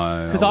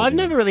 No. Because I've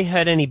never really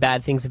heard any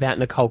bad things about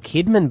Nicole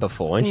Kidman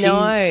before. And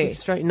No. she's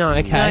straight. No,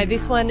 okay. No,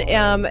 this one,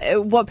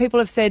 what people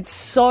have said,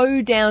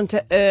 so down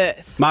to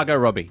earth. Margot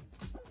Robbie.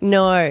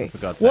 No. For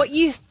God's sake. What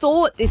you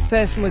thought this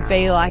person would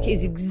be like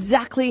is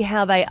exactly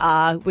how they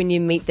are when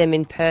you meet them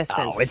in person.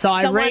 Oh, it's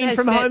Irene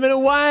from Home and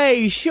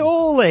Away,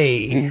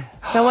 surely.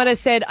 Someone has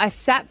said, I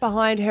sat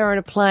behind her on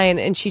a plane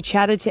and she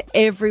chatted to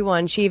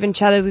everyone. She even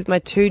chatted with my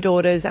 2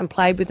 daughters and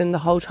played with them the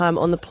whole time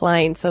on the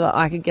plane so that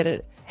I could get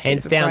it.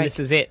 Hands down, this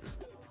is it.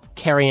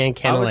 Carrie Ann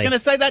Kennelly. I was going to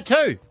say that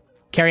too.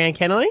 Carrie Ann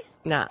Kennelly?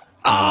 Nah.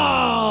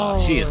 Oh,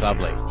 she is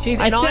lovely.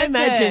 And I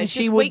imagine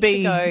she would weeks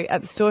be ago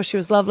at the store. She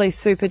was lovely,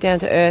 super down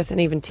to earth,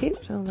 and even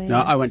tipped. Oh,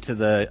 No, I went to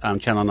the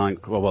Channel 9,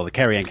 the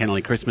Carrie Ann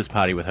Kennelly Christmas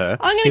party with her.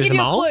 I'm going to give you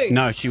a clue.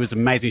 No, she was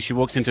amazing. She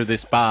walks into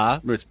this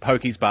bar, it's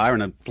Pokey's bar,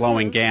 in a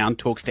flowing gown,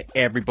 talks to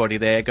everybody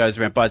there, goes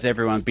around, buys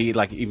everyone beer,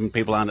 like even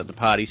people aren't at the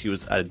party. She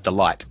was a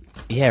delight.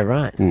 Yeah,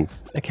 right.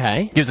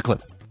 Okay. Give us a clue.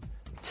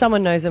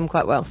 Someone knows them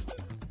quite well.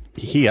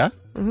 Here?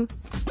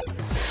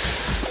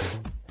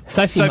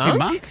 Sophie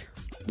Monk?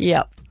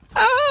 Yep.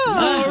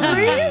 Oh,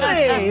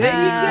 really?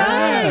 There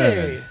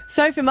you go.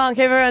 Sophie Monk,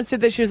 everyone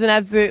said that she was an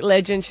absolute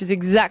legend. She's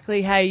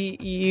exactly how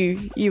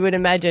you would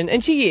imagine.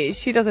 And she is.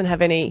 She doesn't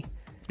have any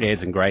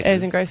airs and graces.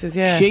 Airs and graces,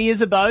 yeah. She is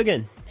a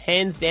bogan,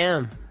 hands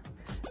down.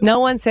 No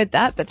one said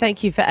that, but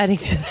thank you for adding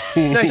to that.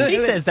 No, she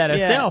says that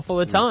herself all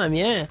the time,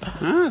 yeah.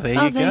 Oh, there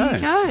you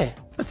go.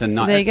 That's a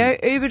nice. There you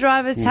go. Uber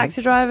drivers,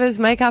 taxi drivers,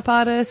 makeup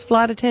artists,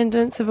 flight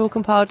attendants have all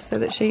compiled to say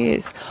that she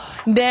is.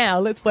 Now,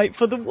 let's wait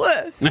for the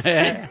worst.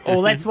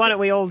 Or why don't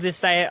we all just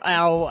say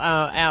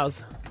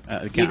ours?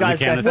 You guys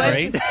go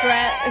first.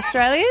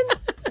 Australian?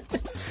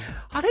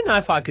 I don't know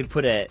if I could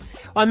put it.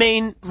 I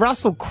mean,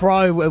 Russell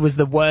Crowe was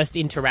the worst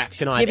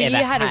interaction I've ever had. Yeah,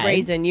 but you had a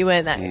reason. You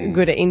weren't that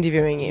good at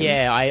interviewing him.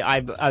 Yeah, I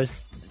was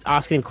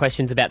asking him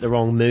questions about the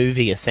wrong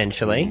movie,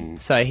 essentially.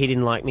 So he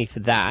didn't like me for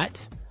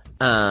that.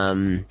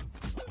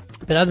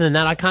 But other than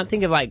that, I can't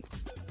think of,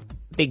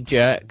 big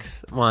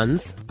jerks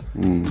ones.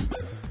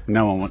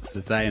 No one wants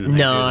to say anything.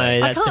 No, I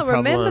that's can't the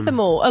problem. remember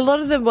them all. A lot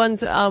of the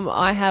ones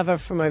I have are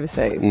from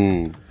overseas.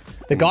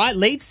 The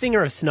lead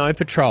singer of Snow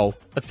Patrol,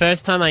 the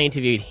first time I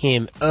interviewed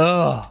him,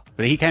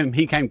 But he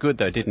came good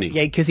though, didn't he?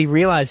 Yeah, because he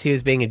realised he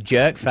was being a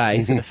jerk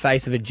face with the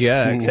face of a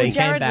jerk. So he came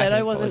Jared back.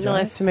 Leto wasn't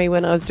nice to me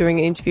when I was doing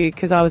an interview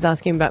because I was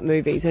asking him about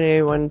movies and I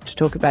didn't want to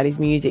talk about his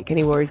music and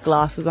he wore his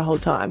glasses the whole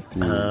time.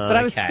 But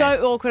I was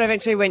so awkward. I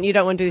eventually went, you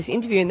don't want to do this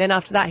interview. And then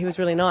after that, he was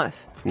really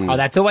nice. Oh,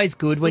 that's always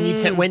good when you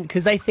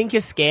because they think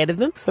you're scared of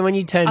them. So when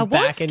you turn I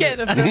back, was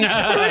scared of him.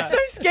 I was so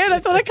scared. I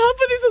thought I can't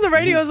put this on the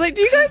radio. I was like,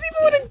 "Do you guys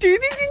even want to do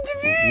this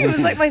interview?" It was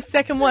like my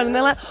second one, and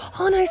they're like,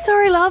 "Oh no,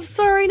 sorry, love,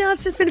 sorry, no,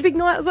 it's just been a big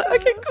night." I was like,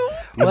 "Okay, cool."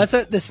 Well, that's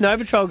what the Snow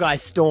Patrol guy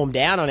stormed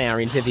out on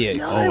our interview.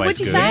 No, what'd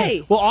you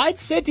say? Well, I'd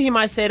said to him,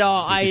 I said,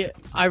 I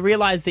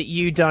realised that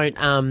you don't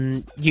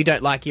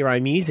like your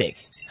own music,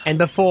 and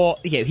before,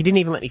 he didn't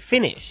even let me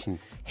finish.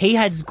 He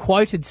had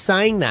quoted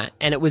saying that,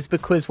 and it was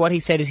because what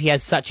he said is he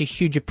has such a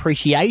huge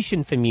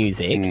appreciation for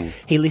music,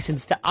 he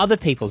listens to other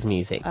people's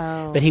music.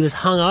 But he was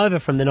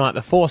hungover from the night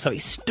before, so he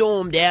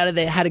stormed out of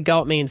there, had a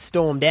go at me and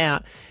stormed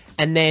out,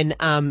 and then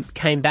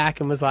came back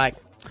and was like,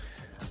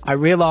 I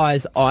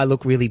realise I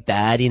look really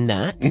bad in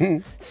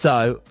that,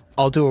 so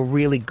I'll do a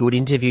really good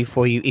interview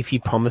for you if you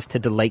promise to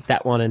delete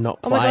that one and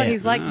not play Oh my God, it.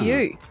 he's like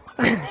you.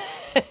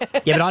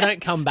 Yeah, but I don't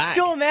come back.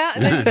 Storm out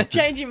and then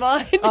change your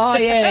mind. Oh,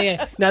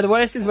 yeah. No, the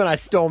worst is when I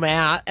storm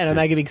out and I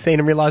make a big scene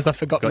and realise I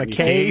forgot my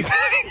keys.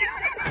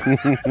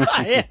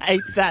 I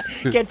hate that.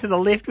 Get to the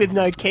lift with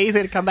no keys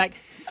and come back.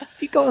 Have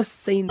you guys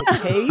seen the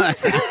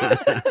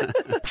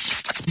keys?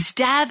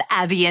 Stab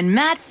Abby and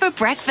Matt for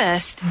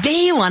breakfast.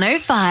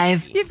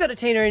 B105. You've got a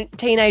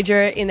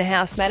teenager in the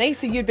house, Manny,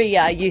 so you'd be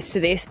used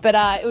to this. But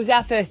it was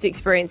our first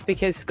experience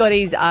because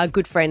Scotty's a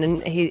good friend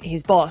and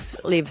his boss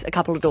lives a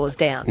couple of doors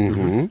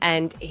down.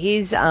 And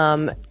his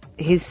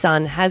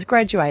son has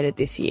graduated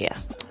this year.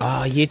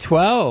 Oh, year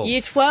 12.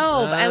 Year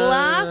 12. And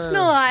last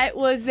night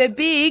was their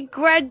big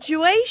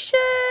graduation.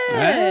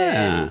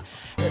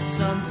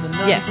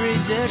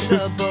 Yes.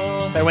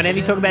 So whenever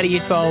you talk about a year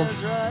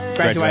 12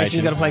 graduation,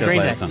 you've got to play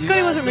Green Day.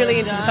 Scotty wasn't really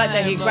into the fact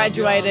that he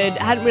graduated,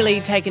 hadn't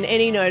really taken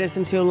any notice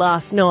until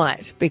last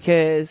night,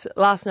 because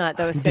last night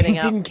they were setting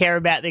up... Didn't care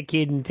about the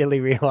kid until he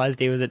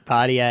realised he was at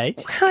party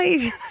age.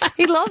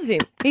 He loves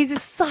him. He's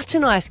just such a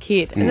nice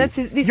kid. And this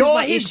is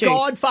my his issue.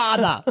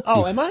 godfather.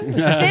 Oh, am I?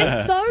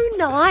 They're so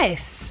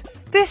nice.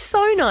 They're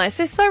so nice.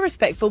 They're so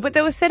respectful. But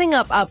they were setting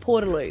up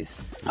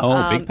Portaloos.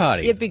 Oh, big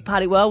party. Yeah, big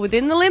party. Well,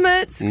 within the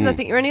limits, because I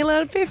think you're only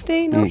allowed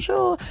 50, not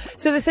sure.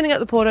 So they're setting up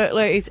the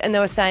Portaloos, and they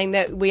were saying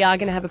that we are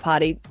going to have a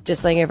party,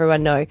 just letting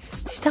everyone know.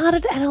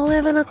 Started at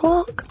 11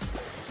 o'clock.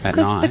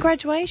 Because the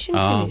graduation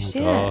finished,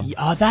 yeah.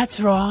 Oh,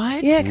 that's right.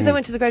 Yeah, because they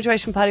went to the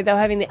graduation party. They were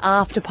having the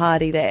after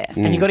party there.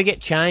 And you got to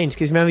get changed,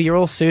 because remember, you're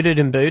all suited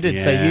and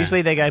booted, so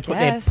usually they go put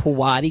their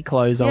Pawadi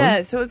clothes on.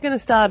 Yeah, so it was going to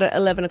start at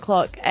 11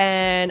 o'clock,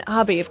 and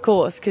hubby, of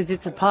course, because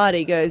it's a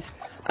party, goes,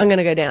 I'm going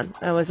to go down.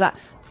 I was like,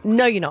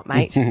 no, you're not,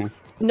 mate.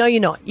 no,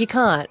 you're not. You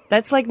can't.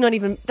 That's like not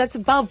even, that's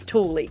above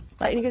Tooley.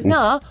 Like, and he goes,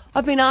 nah,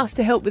 I've been asked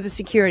to help with the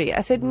security.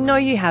 I said, no,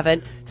 you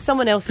haven't.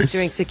 Someone else is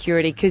doing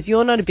security because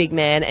you're not a big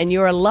man and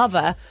you're a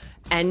lover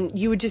and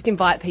you would just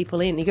invite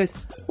people in. He goes,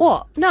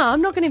 what? No,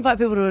 I'm not going to invite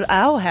people to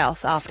our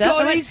house after.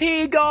 Scotty's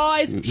here,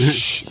 guys.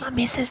 Shh, my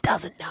missus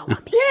doesn't know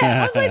I'm here.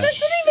 Yeah, I was like, that's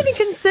not even a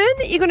concern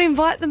that you're going to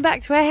invite them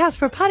back to our house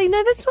for a party.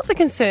 No, that's not the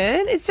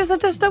concern. It's just, I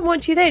just don't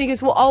want you there. And he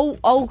goes, well,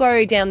 I'll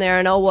go down there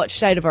and I'll watch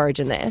State of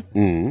Origin there.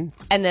 And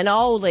then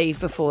I'll leave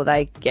before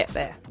they get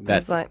there. I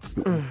was like,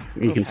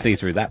 you can see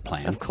through that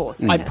plan. Of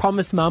course. I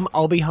promise, Mum,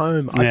 I'll be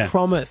home. I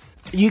promise.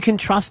 You can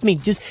trust me.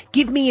 Just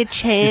give me a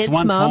chance, This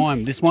one Mum.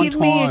 time. This one give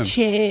time. me a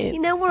chance. You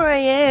know where I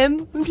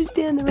am. I'm just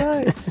down the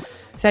road.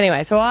 So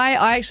anyway,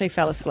 I actually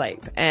fell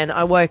asleep and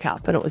I woke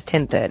up and it was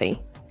 10:30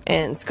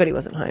 and Scotty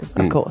wasn't home,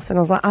 of course. And I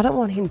was like, I don't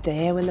want him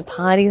there when the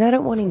party. They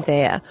don't want him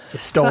there.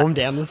 Just storm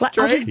down the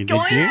street. Did you?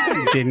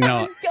 You did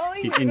not.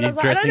 In your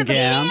dressing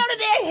gown. Out of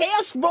their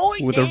house right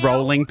With a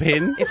rolling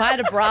pin. If I had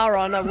a bra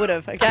on, I would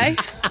have, okay?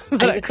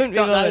 But I couldn't be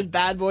Got bothered. those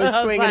bad boys I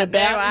was swinging like,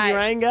 about no in way. your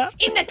anger.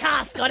 In the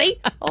car, Scotty.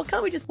 Oh,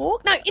 can't we just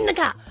walk? No, in the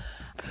car.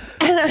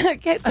 And I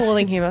kept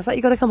calling him. I was like,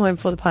 you got to come home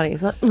before the party.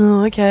 He's like,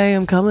 oh, okay,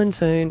 I'm coming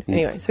soon.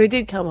 Anyway, so he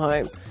did come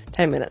home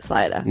 10 minutes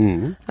later.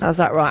 I was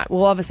like, right,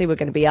 well, obviously we're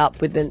going to be up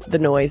with the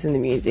noise and the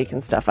music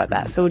and stuff like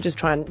that. So we'll just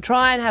try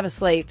and have a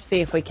sleep, see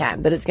if we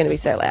can, but it's going to be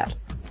so loud.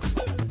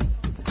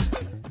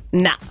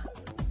 Nah.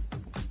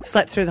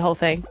 Slept through the whole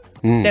thing.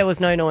 There was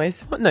no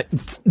noise. What? No.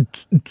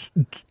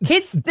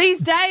 Kids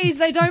these days,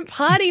 they don't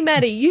party,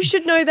 Maddie. You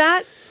should know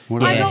that.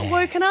 I got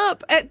woken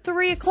up at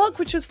 3 o'clock,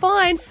 which was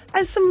fine,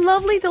 as some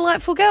lovely,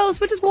 delightful girls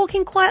were just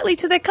walking quietly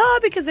to their car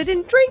because they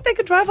didn't drink. They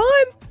could drive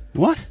home.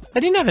 What?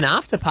 They didn't have an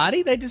after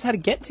party. They just had a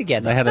get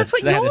together. That's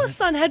what your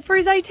son had for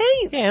his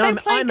 18th. Yeah, they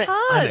played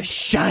cards. I'm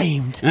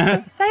ashamed. They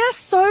are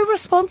so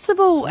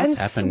responsible and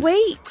happened?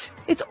 sweet.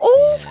 It's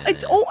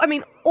all, I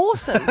mean,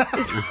 awesome.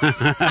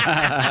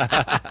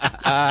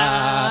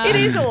 It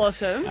is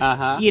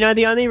awesome. You know,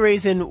 the only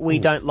reason we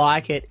don't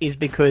like it is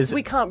because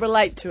We can't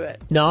relate to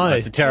it. no,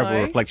 It's a terrible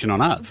No. reflection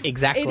on us.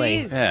 exactly.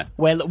 It is. Yeah.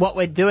 What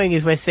we're doing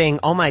is we're saying,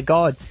 oh my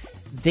God,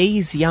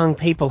 these young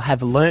people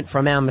have learnt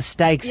from our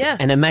mistakes, Yeah.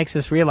 and it makes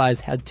us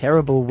realise how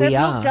terrible we They've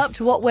are. looked up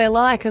to what we're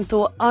like and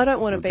thought, I don't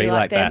want to be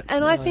like them. that.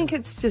 And I think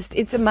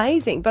it's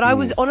amazing. But I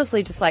was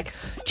honestly just like,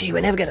 gee,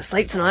 we're never going to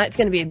sleep tonight. It's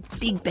going to be a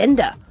big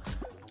bender.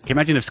 Can you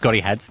imagine if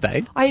Scotty had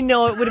stayed? I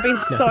know it would have been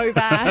so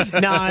bad.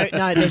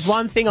 No, there's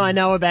one thing I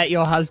know about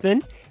your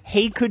husband.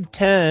 He could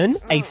turn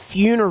a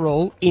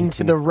funeral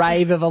into the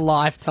rave of a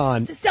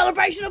lifetime. It's a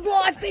celebration of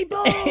life,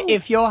 people.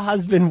 If your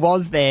husband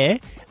was there,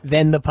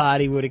 then the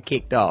party would have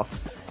kicked off.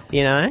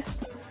 You know?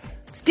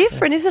 It's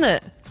different, isn't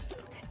it?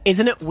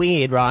 Isn't it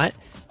weird, right?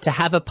 To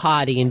have a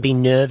party and be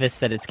nervous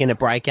that it's going to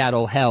break out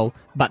all hell,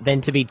 but then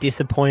to be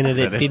disappointed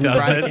it didn't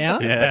break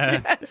out?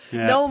 Yeah.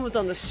 No one was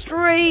on the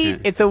street.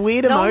 It's a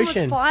weird No one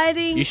emotion. was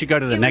fighting. You should go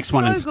to the It next was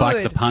one and so spike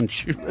good. the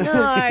punch. No,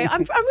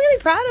 I'm really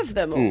proud of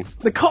them all.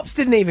 The cops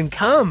didn't even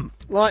come.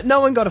 Like, no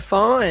one got a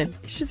fine.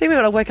 You should see me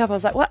when I woke up. I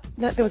was like, what?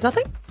 No, there was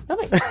nothing?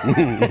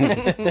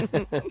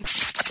 Nothing.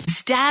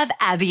 Stab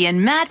Abby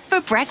and Matt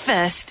for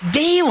breakfast.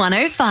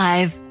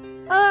 B105.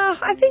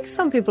 I think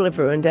some people have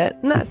ruined it,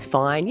 and that's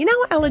fine. You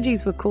know,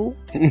 allergies were cool.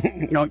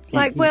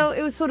 Like, well,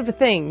 it was sort of a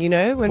thing, you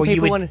know, when Well,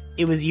 people you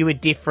wanted. were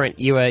different.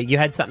 You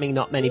had something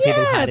not many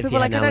people had. If People you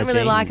were had like, an I don't really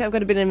allergy. like it. I've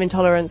got a bit of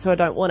intolerance, so I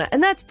don't want it.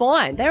 And that's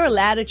fine. They're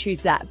allowed to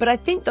choose that. But I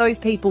think those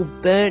people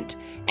burnt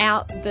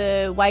out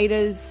the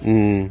waiters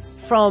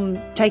from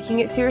taking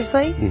it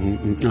seriously.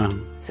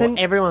 So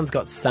everyone's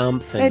got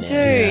something. They do.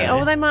 Yeah.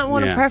 Oh, they might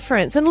want Yeah. a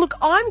preference. And look,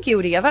 I'm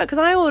guilty of it because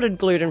I ordered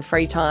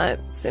gluten-free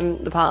times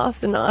in the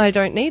past and I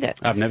don't need it.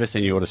 I've never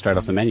seen you order straight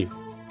off the menu.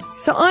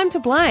 So I'm to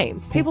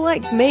blame. People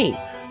like me.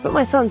 But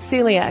my son's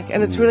celiac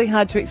and it's really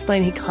hard to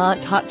explain he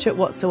can't touch it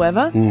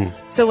whatsoever.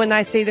 So when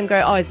they see them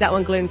go, oh, is that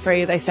one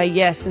gluten-free? They say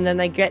yes, and then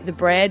they get the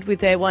bread with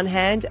their one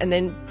hand and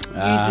then use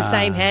the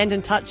same hand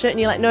and touch it. And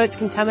you're like, no, it's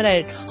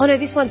contaminated. Oh, no,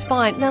 this one's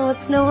fine. No,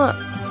 it's not.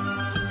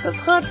 So it's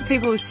hard for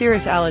people with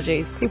serious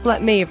allergies. People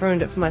like me have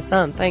ruined it for my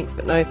son. Thanks,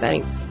 but no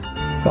thanks.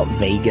 Got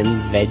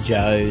vegans,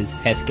 vegos,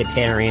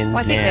 pescatarians Well,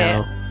 I think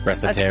now.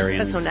 Breatharians.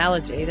 That's not an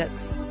allergy.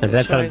 That's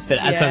That's what choice.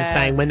 I'm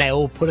saying. When they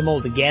all put them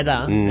all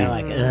together, they're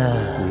like,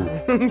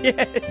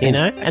 ugh. You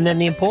know? And then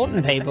the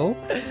important people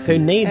who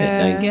need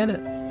it don't get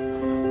it.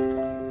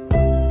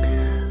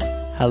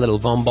 A little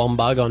Von Bon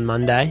bug on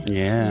Monday.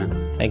 Yeah.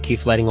 Thank you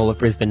for letting all of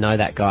Brisbane know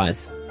that,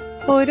 guys.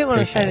 Well, we didn't want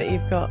to say Appreciate that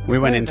you've got. We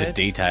went into COVID.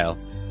 detail.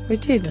 We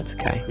did. That's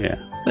okay. Yeah.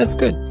 That's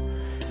good.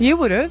 You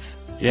would have.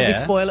 Yeah. Did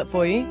we spoil it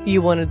for you?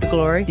 You wanted the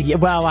glory. Yeah,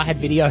 well, I had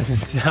videos and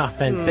stuff,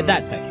 but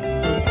that's okay.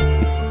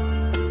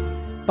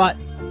 But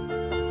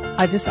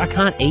I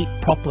can't eat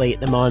properly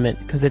at the moment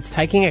because it's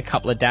taking a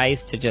couple of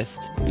days to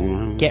just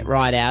get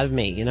right out of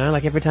me, you know?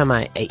 Like every time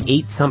I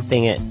eat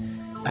something, it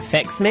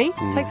affects me.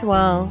 It takes a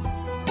while.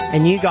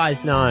 And you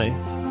guys know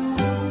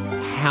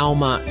how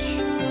much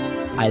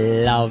I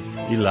love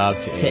You love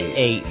to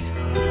eat.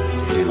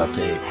 You love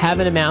to eat.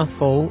 Having a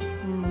mouthful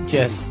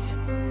just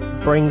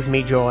brings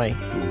me joy.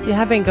 You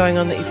have been going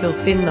on that you feel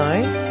thin,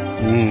 though.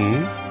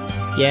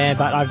 Yeah,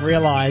 but I've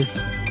realised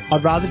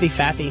I'd rather be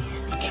fappy.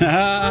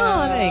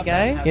 Oh, there you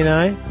go. You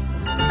know?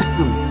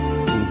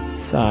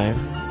 So,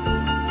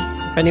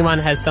 if anyone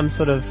has some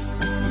sort of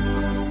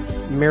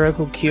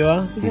miracle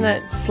cure... Isn't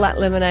it flat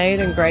lemonade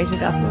and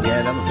grated apple?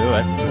 Yeah, that'll do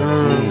it.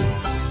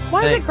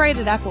 Why is it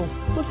grated apple?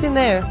 What's in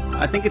there?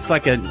 I think it's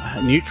like a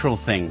neutral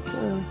thing.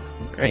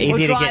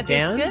 Easy to dry get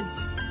down.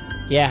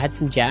 biscuits? Yeah, I had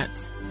some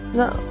Jats.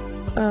 No.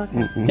 Oh,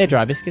 okay. They're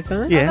dry biscuits,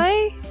 aren't they? Yeah. Are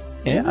they?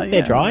 Yeah,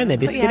 they're dry and they're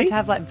But you had biscuity. to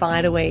have like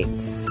Vita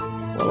Wheats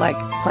or like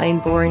plain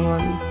boring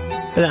ones.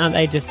 But aren't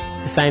they just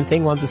the same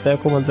thing? One's a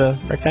circle, one's a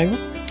rectangle?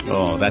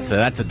 Oh, that's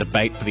a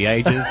debate for the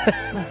ages.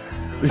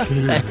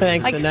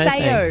 Thanks, Like but no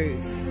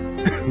thanks.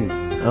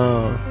 Sayos.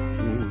 Oh.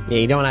 Yeah,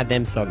 you don't want to have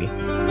them soggy.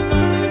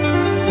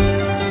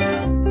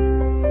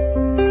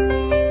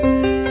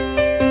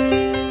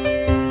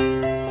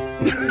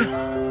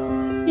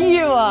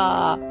 You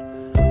are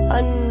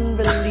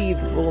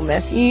unbelievable,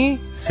 Matthew.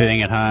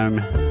 Sitting at home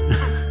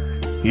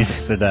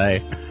yesterday,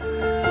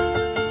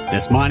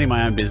 just minding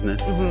my own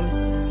business,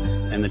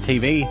 and the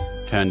TV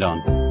turned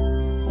on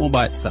all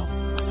by itself.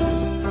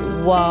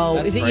 Whoa.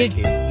 That's Is it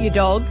freaky. your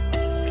dog?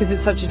 Because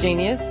it's such a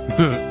genius.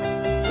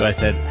 So I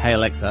said, "Hey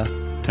Alexa,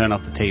 turn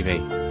off the TV."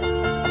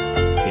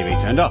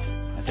 TV turned off.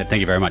 I said, "Thank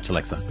you very much,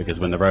 Alexa," because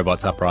when the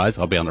robots uprise,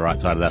 I'll be on the right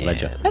side of that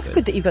ledger. That's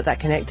good that you got that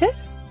connected.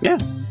 Yeah.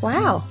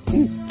 Wow.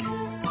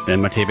 Then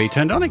my TV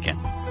turned on again.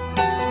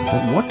 I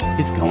said, "What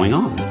is going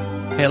on?"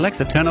 "Hey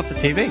Alexa, turn off the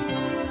TV."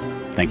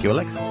 "Thank you,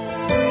 Alexa."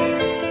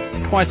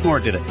 Twice more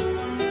it did it.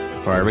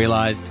 Before I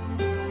realised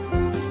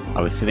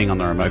I was sitting on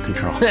the remote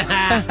control.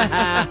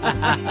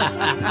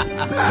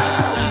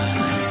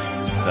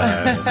 So,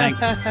 thanks.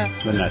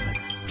 But no thanks.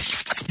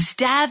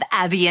 Stab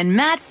Abby and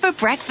Matt for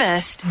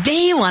breakfast.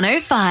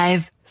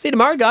 B105. See you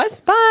tomorrow, guys.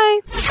 Bye.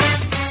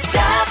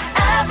 Stab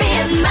Abby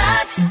and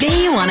Matt.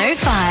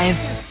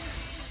 B105.